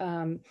homework.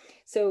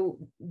 So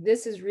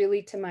this is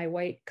really to my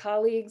white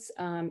colleagues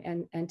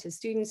and to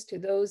students, to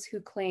those who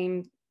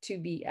claim to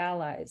be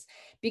allies.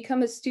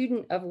 Become a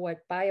student of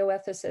what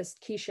bioethicist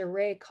Keisha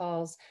Ray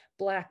calls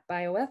Black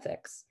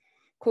bioethics.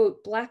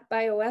 Quote, Black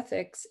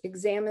bioethics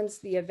examines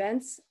the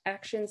events,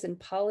 actions, and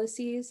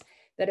policies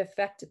that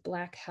affect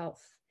Black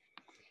health.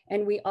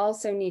 And we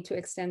also need to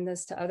extend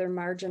this to other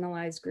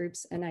marginalized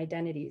groups and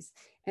identities.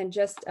 And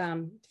just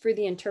for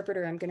the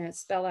interpreter, I'm going to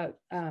spell out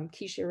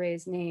Keisha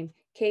Ray's name,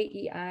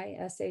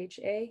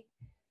 Keisha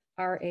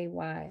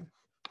Ray.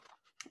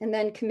 And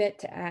then commit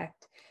to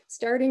act.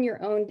 Start in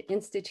your own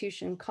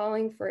institution,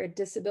 calling for a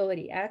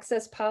disability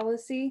access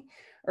policy,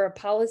 or a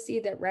policy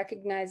that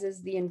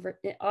recognizes the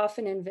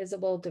often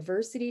invisible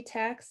diversity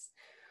tax,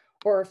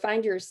 or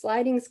find your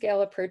sliding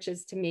scale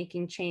approaches to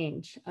making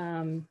change.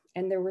 And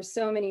there were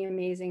so many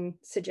amazing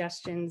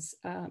suggestions,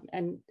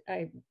 and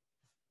I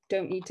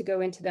don't need to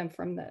go into them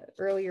from the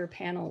earlier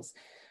panels.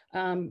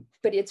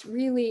 But it's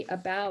really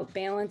about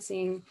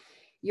balancing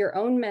your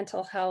own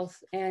mental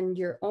health and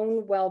your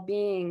own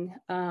well-being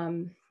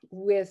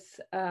with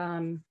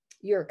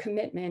your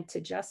commitment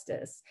to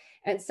justice.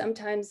 And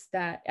sometimes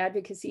that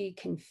advocacy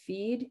can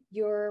feed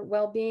your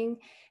well-being,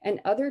 and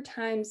other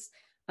times,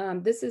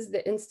 this is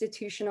the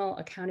institutional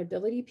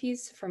accountability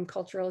piece from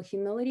cultural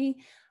humility.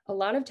 A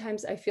lot of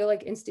times I feel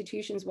like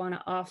institutions want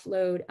to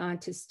offload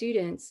onto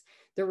students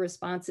the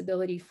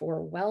responsibility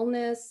for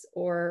wellness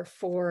or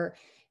for,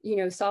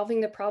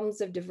 solving the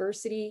problems of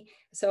diversity.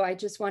 So I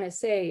just want to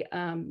say,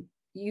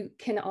 you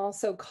can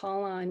also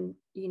call on,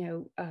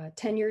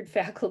 tenured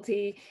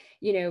faculty,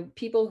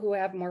 people who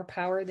have more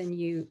power than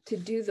you to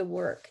do the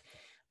work.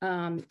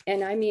 And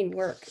I mean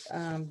work.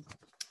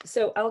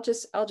 So I'll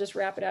just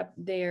wrap it up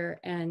there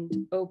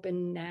and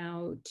open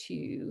now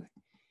to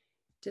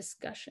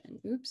discussion.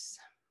 Oops.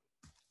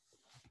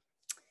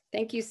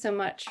 Thank you so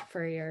much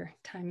for your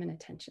time and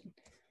attention.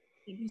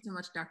 Thank you so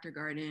much, Dr.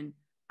 Garden.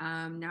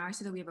 Now I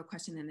see that we have a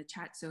question in the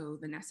chat, so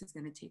Vanessa is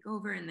going to take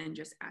over and then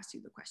just ask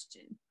you the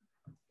question.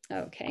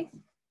 Okay.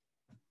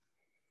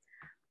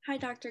 Hi,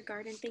 Dr.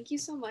 Garden. Thank you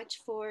so much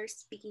for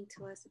speaking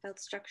to us about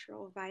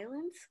structural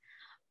violence.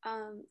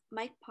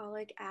 Mike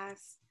Pollack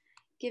asks,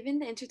 given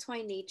the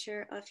intertwined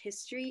nature of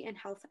history and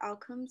health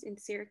outcomes in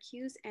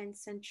Syracuse and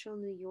Central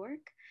New York,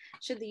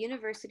 should the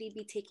university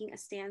be taking a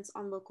stance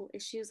on local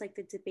issues like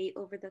the debate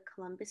over the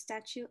Columbus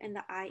statue and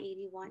the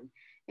I-81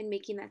 and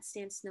making that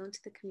stance known to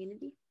the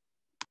community?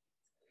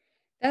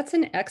 That's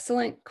an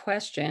excellent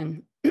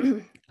question.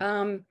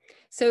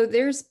 So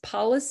there's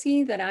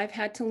policy that I've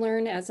had to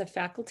learn as a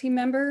faculty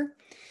member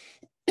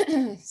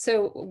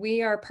So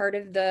we are part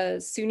of the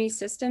SUNY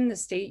system, the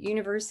State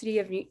University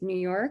of New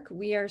York.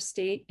 We are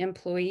state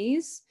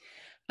employees,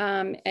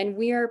 and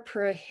we are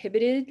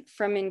prohibited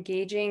from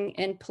engaging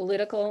in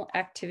political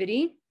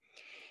activity.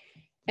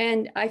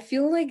 And I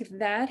feel like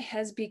that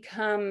has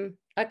become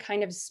a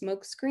kind of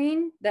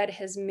smokescreen that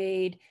has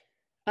made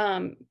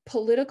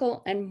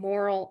political and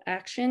moral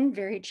action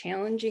very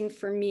challenging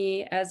for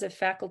me as a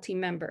faculty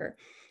member,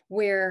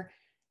 where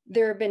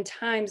there have been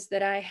times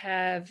that I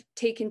have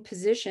taken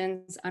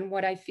positions on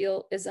what I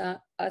feel is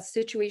a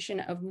situation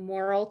of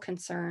moral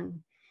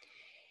concern,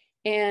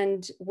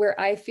 and where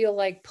I feel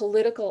like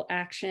political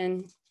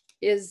action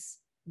is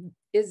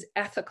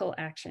ethical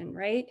action,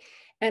 right?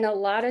 And a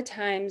lot of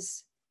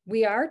times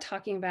we are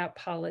talking about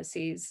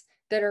policies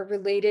that are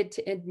related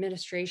to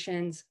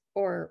administrations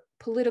or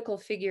political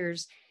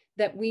figures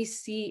that we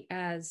see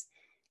as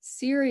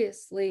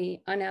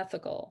seriously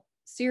unethical,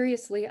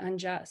 seriously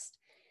unjust.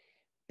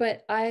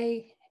 But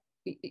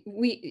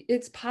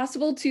it's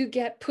possible to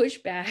get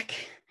pushback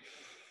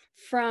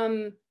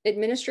from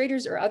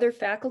administrators or other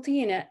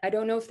faculty, and I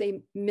don't know if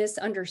they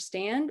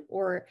misunderstand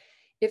or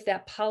if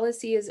that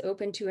policy is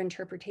open to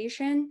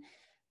interpretation,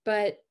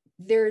 but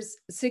there's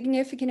a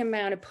significant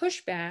amount of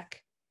pushback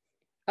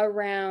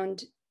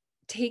around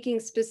taking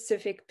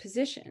specific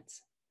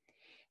positions.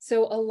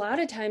 So a lot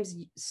of times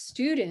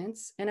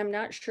students, and I'm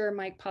not sure,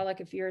 Mike Pollock,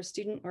 if you're a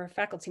student or a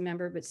faculty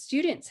member, but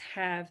students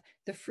have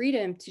the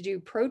freedom to do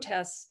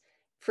protests,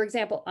 for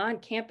example, on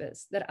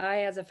campus that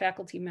I as a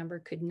faculty member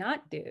could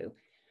not do.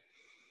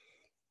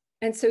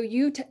 And so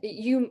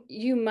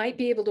you might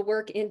be able to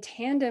work in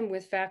tandem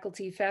with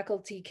faculty.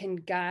 Faculty can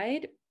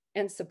guide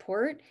and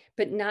support,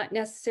 but not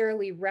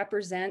necessarily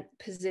represent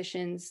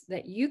positions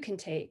that you can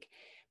take.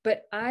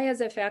 But I,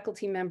 as a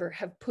faculty member,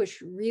 have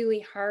pushed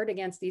really hard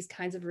against these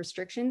kinds of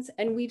restrictions.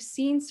 And we've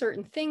seen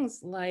certain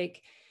things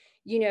like,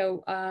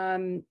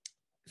 I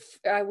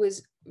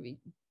was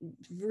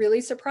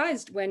really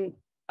surprised when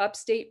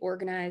Upstate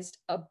organized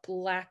a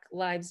Black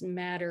Lives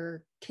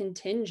Matter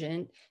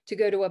contingent to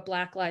go to a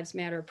Black Lives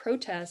Matter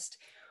protest,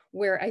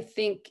 where I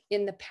think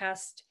in the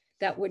past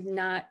that would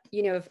not,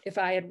 if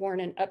I had worn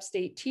an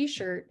Upstate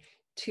t-shirt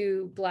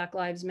to Black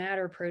Lives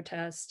Matter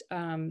protest,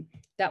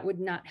 that would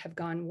not have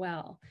gone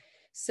well.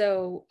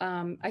 So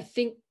I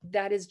think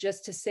that is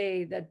just to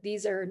say that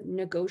these are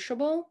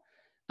negotiable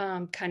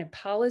kind of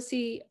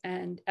policy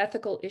and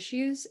ethical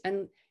issues.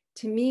 And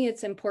to me,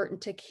 it's important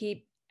to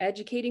keep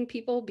educating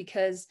people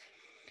because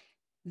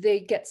they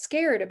get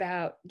scared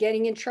about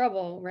getting in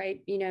trouble,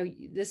 right?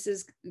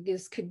 This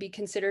could be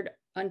considered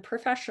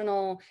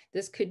unprofessional.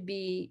 This could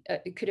be,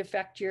 it could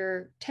affect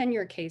your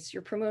tenure case,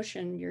 your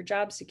promotion, your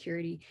job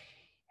security.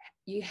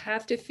 You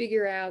have to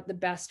figure out the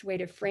best way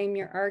to frame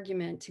your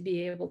argument to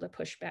be able to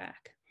push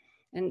back.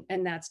 And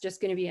that's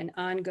just going to be an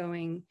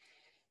ongoing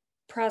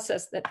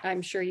process that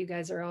I'm sure you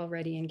guys are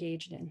already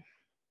engaged in.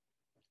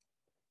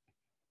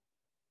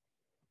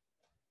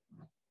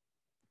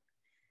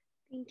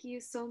 Thank you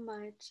so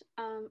much.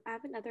 I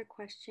have another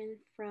question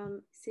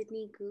from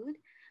Sydney Good.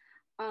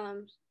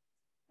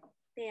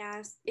 They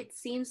asked, it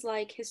seems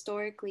like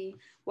historically,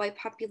 white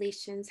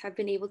populations have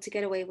been able to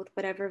get away with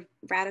whatever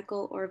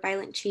radical or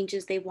violent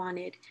changes they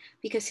wanted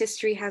because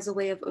history has a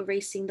way of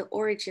erasing the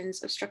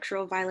origins of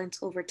structural violence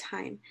over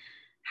time.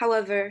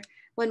 However,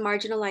 when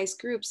marginalized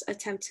groups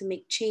attempt to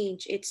make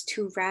change, it's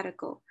too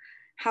radical.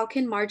 How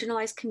can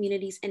marginalized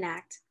communities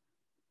enact,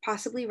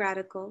 possibly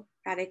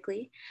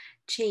radically,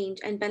 change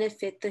and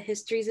benefit the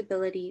history's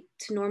ability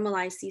to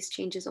normalize these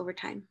changes over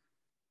time?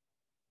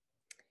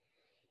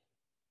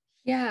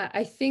 Yeah,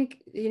 I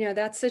think,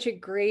 that's such a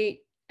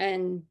great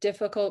and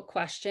difficult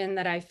question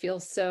that I feel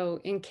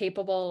so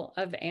incapable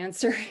of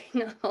answering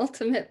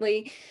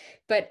ultimately.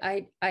 But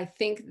I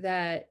think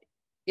that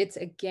it's,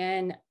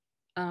 again,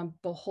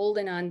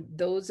 beholden on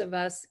those of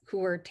us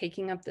who are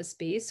taking up the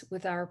space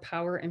with our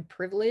power and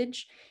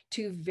privilege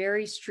to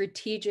very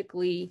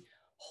strategically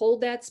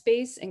hold that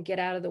space and get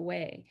out of the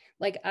way.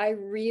 Like, I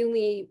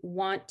really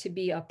want to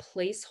be a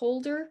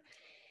placeholder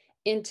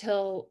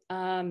until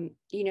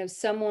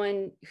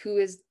someone who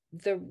is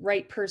the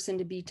right person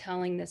to be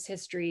telling this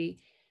history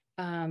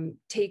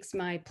takes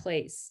my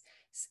place.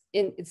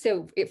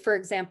 For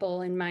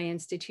example, in my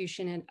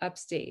institution in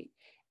Upstate,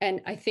 and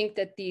I think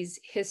that these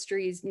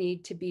histories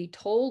need to be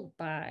told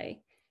by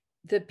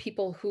the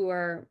people who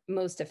are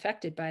most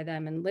affected by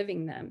them and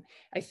living them.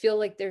 I feel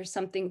like there's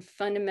something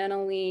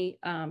fundamentally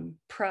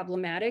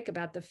problematic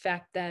about the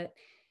fact that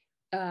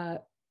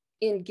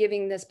in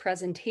giving this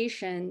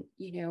presentation,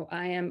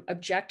 I am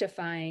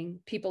objectifying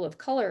people of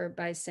color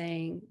by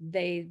saying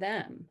they,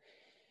 them.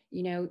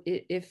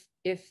 If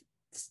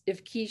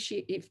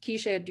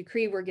Keisha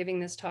Decree were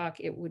giving this talk,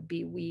 it would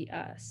be we,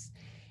 us.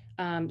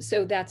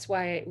 So that's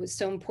why it was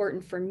so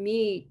important for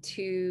me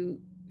to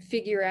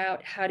figure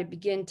out how to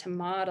begin to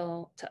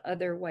model to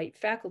other white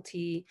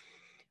faculty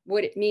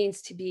what it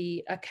means to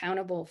be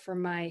accountable for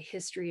my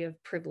history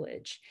of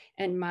privilege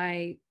and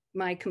my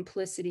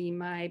complicity,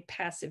 my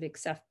passive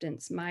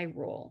acceptance, my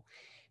role.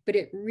 But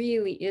it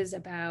really is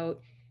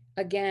about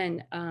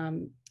again,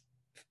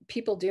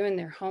 people doing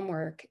their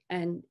homework.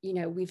 And,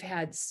 we've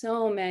had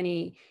so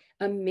many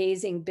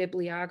amazing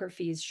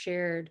bibliographies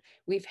shared.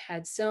 We've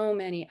had so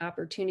many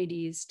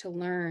opportunities to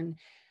learn.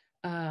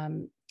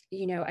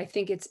 I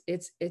think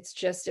it's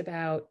just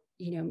about,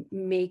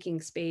 making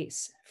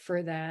space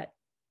for that,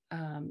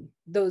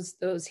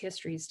 those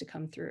histories to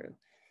come through.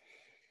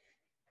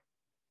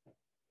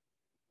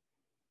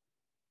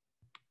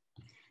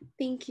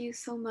 Thank you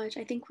so much.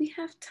 I think we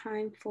have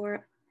time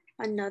for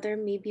another,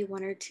 maybe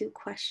 1 or 2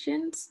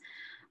 questions.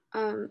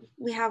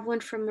 We have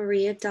one from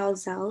Maria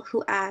Dalzell,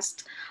 who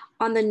asked,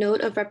 on the note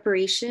of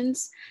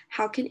reparations,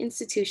 how can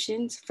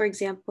institutions, for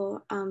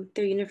example,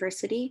 their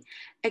university,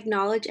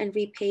 acknowledge and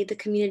repay the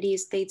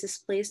communities they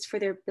displaced for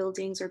their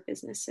buildings or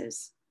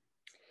businesses?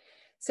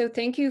 So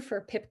thank you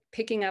for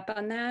picking up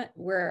on that,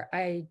 where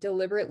I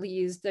deliberately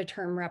used the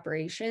term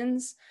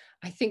reparations.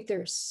 I think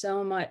there's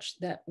so much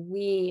that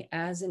we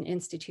as an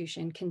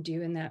institution can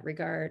do in that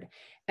regard.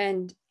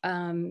 And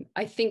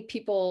I think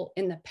people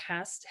in the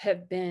past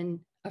have been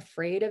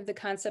afraid of the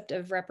concept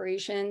of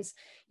reparations.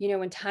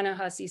 When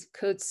Ta-Nehisi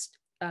Coates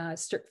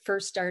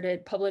first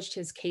published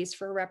his case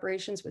for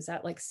reparations, was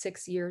that like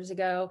 6 years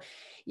ago?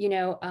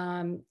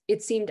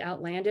 It seemed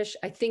outlandish.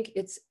 I think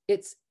it's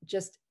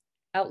just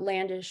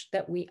outlandish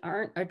that we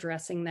aren't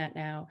addressing that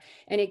now.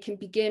 And it can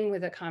begin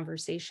with a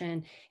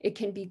conversation. It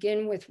can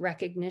begin with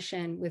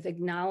recognition, with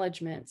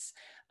acknowledgements.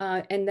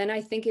 And then I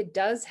think it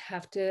does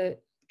have to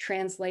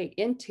translate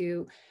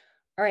into,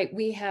 all right,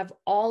 we have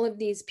all of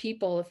these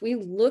people. If we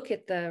look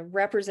at the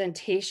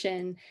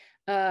representation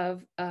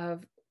of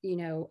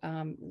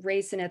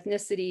race and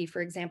ethnicity,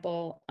 for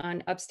example,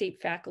 on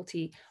Upstate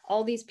faculty,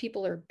 all these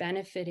people are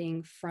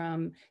benefiting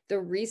from the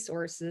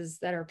resources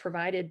that are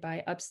provided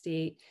by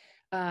Upstate.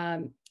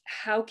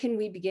 How can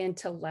we begin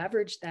to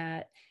leverage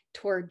that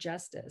toward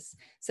justice?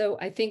 So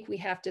I think we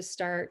have to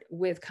start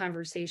with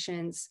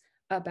conversations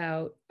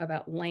about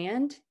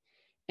land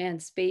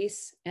and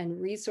space and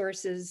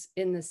resources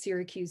in the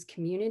Syracuse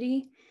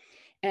community.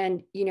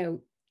 And,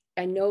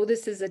 I know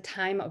this is a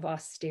time of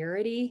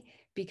austerity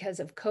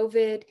because of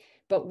COVID,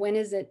 but when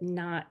is it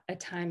not a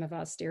time of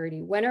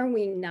austerity? When are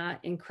we not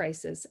in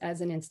crisis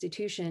as an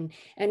institution?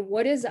 And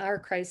what is our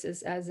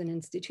crisis as an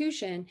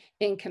institution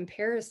in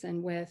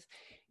comparison with,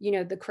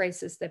 the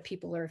crisis that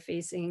people are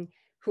facing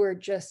who are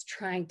just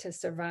trying to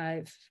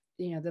survive,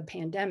 the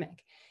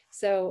pandemic?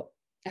 So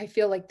I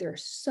feel like there are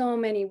so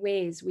many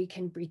ways we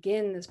can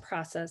begin this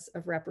process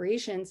of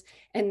reparations,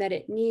 and that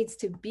it needs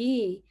to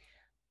be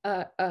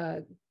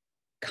a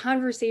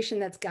conversation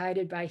that's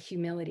guided by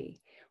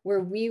humility, where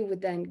we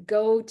would then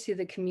go to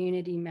the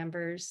community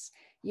members,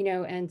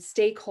 and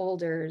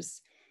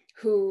stakeholders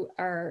who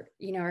are,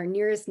 our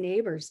nearest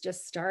neighbors,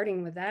 just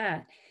starting with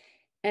that,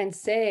 and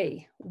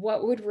say,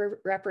 what would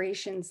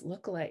reparations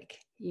look like,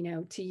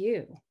 to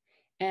you?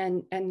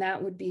 And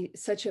that would be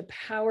such a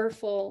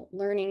powerful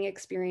learning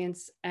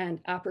experience and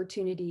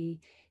opportunity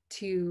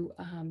to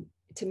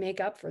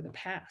make up for the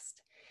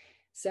past.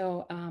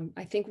 So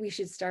I think we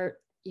should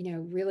start,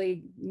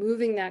 really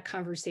moving that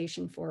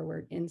conversation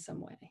forward in some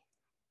way.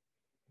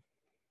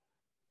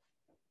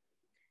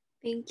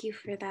 Thank you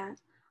for that.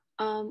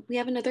 We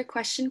have another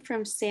question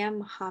from Sam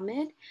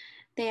Mohammed.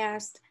 They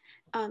asked,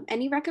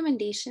 any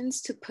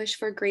recommendations to push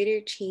for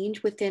greater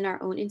change within our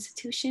own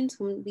institutions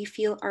when we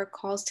feel our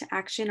calls to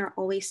action are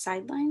always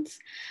sidelines?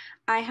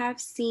 I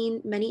have seen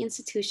many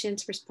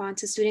institutions respond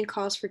to student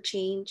calls for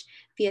change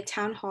via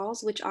town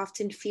halls, which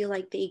often feel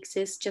like they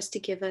exist just to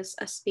give us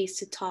a space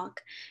to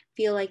talk,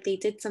 feel like they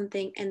did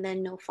something and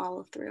then no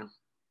follow through.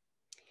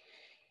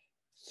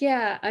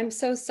 Yeah, I'm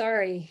so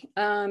sorry.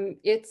 I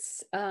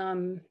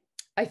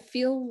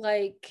feel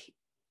like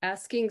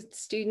asking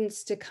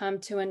students to come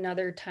to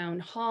another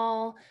town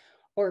hall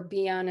or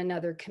be on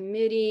another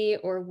committee,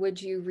 or would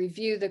you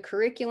review the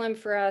curriculum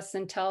for us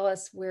and tell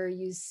us where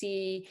you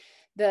see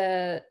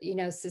the,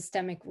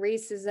 systemic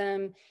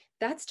racism?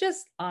 That's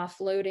just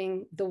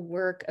offloading the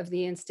work of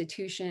the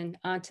institution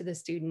onto the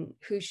student,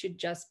 who should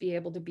just be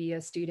able to be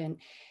a student.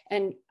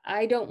 And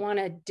I don't want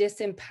to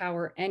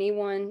disempower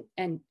anyone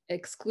and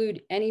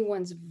exclude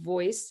anyone's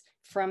voice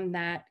from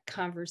that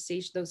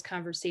conversation, those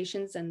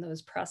conversations and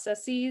those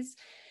processes.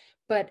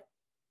 But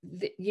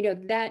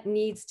that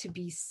needs to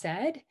be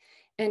said.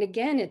 And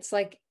again, it's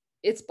like,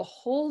 it's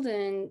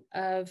beholden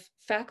of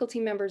faculty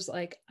members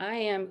like I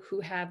am, who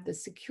have the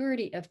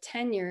security of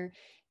tenure,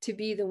 to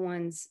be the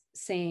ones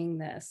saying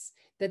this,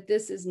 that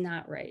this is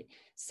not right.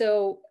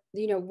 So,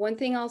 one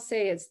thing I'll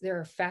say is there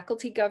are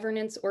faculty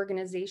governance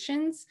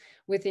organizations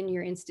within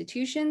your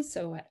institution.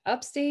 So at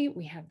Upstate,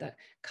 we have the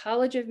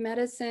College of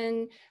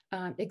Medicine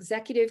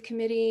Executive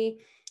Committee,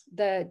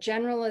 the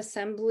General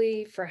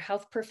Assembly for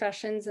Health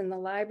Professions in the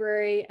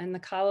library, and the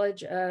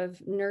College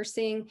of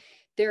Nursing.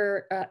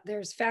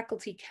 There's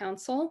Faculty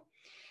Council.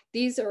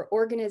 These are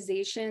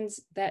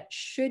organizations that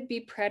should be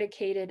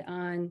predicated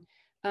on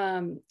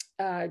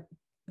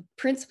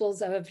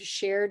principles of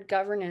shared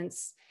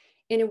governance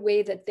in a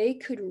way that they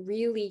could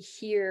really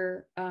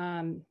hear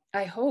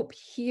I hope,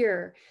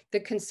 hear the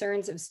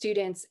concerns of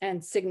students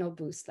and signal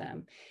boost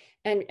them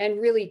and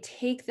really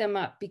take them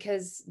up,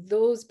 because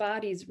those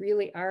bodies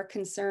really are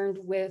concerned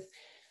with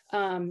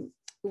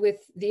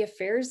the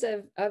affairs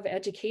of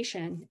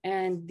education.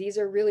 And these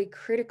are really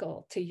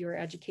critical to your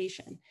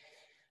education.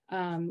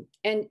 And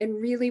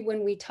really,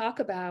 when we talk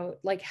about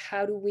like,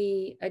 how do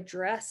we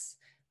address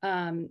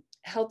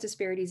health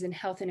disparities and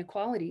health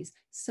inequalities,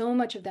 so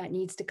much of that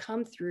needs to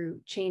come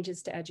through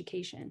changes to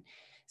education.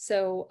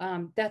 So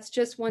that's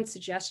just one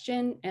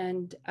suggestion.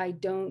 And I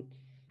don't,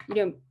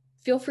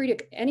 feel free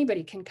to,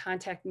 anybody can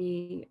contact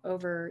me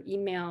over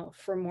email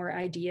for more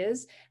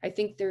ideas. I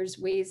think there's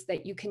ways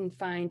that you can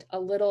find a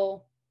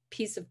little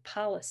piece of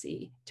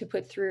policy to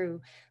put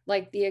through,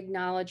 like the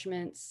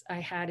acknowledgements I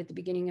had at the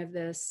beginning of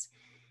this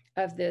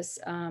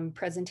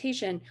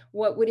presentation.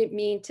 What would it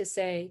mean to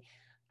say,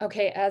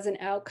 okay, as an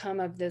outcome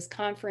of this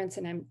conference,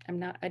 and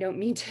I don't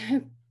mean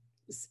to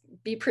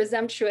be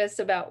presumptuous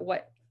about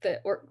what the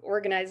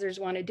organizers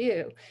want to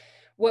do.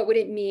 What would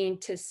it mean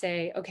to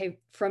say, okay,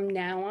 from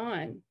now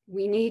on,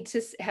 we need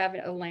to have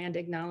a land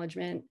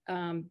acknowledgement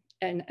and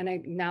an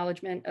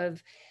acknowledgement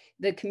of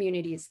the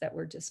communities that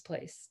were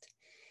displaced.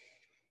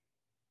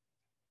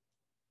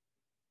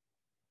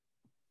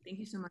 Thank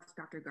you so much,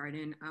 Dr.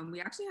 Garden.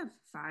 We actually have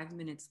 5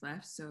 minutes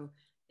left, so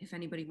if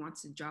anybody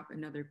wants to drop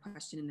another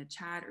question in the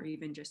chat, or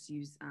even just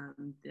use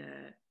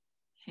the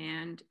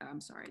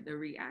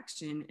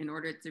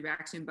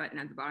reaction button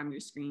at the bottom of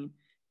your screen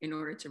in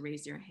order to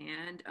raise your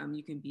hand,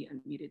 you can be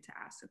unmuted to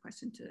ask a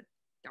question to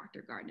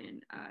Dr.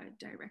 Garden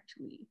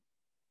directly.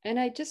 And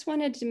I just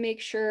wanted to make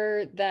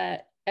sure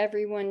that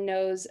everyone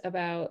knows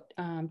about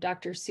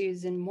Dr.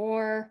 Susan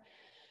Moore,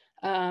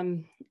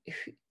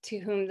 to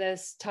whom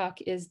this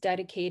talk is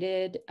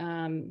dedicated.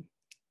 And,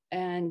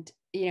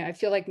 I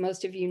feel like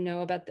most of you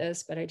know about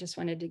this, but I just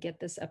wanted to get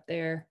this up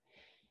there.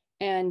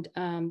 And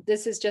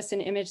this is just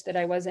an image that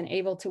I wasn't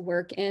able to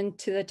work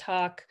into the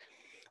talk,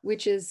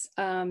 which is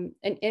an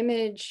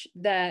image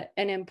that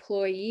an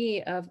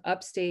employee of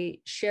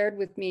Upstate shared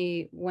with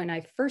me when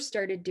I first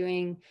started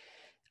doing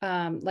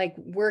like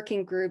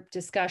working group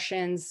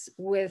discussions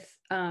with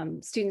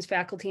students,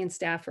 faculty, and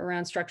staff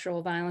around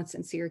structural violence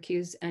in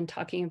Syracuse, and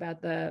talking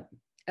about the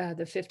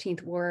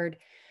 15th Ward.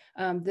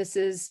 This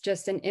is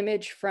just an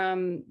image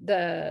from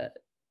the,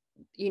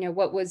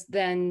 what was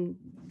then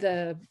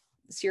the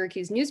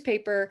Syracuse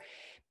newspaper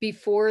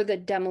before the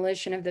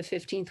demolition of the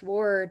 15th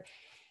Ward,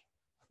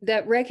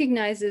 that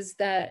recognizes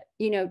that,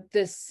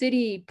 the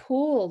city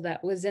pool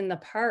that was in the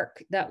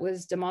park that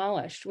was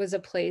demolished was a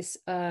place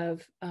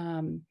of,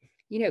 kind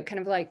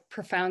of like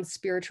profound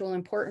spiritual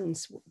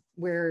importance,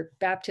 where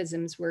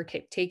baptisms were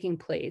taking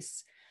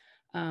place.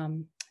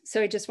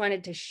 So I just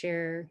wanted to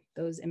share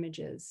those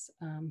images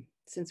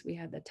since we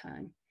had the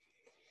time.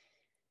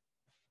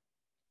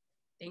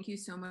 Thank you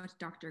so much,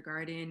 Dr.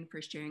 Garden, for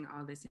sharing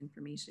all this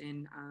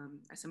information.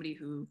 As somebody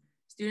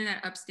student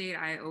at Upstate,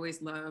 I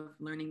always love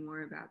learning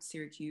more about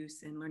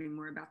Syracuse and learning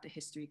more about the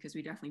history, because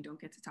we definitely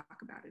don't get to talk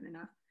about it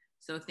enough.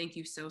 So thank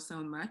you so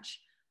much.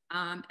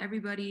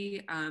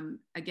 Everybody,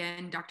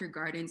 again, Dr.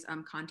 Garden's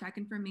contact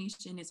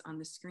information is on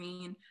the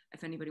screen.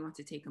 If anybody wants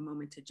to take a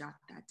moment to jot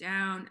that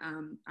down,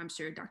 I'm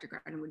sure Dr.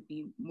 Garden would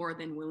be more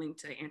than willing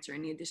to answer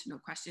any additional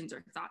questions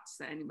or thoughts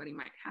that anybody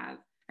might have.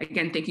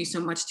 Again, thank you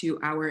so much to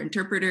our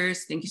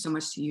interpreters. Thank you so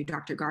much to you,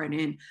 Dr.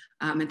 Garden.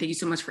 And thank you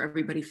so much for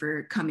everybody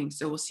for coming.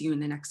 So we'll see you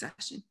in the next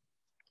session.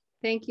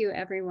 Thank you,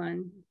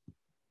 everyone.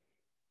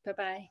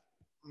 Bye-bye.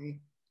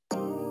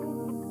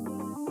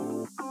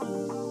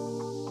 Bye.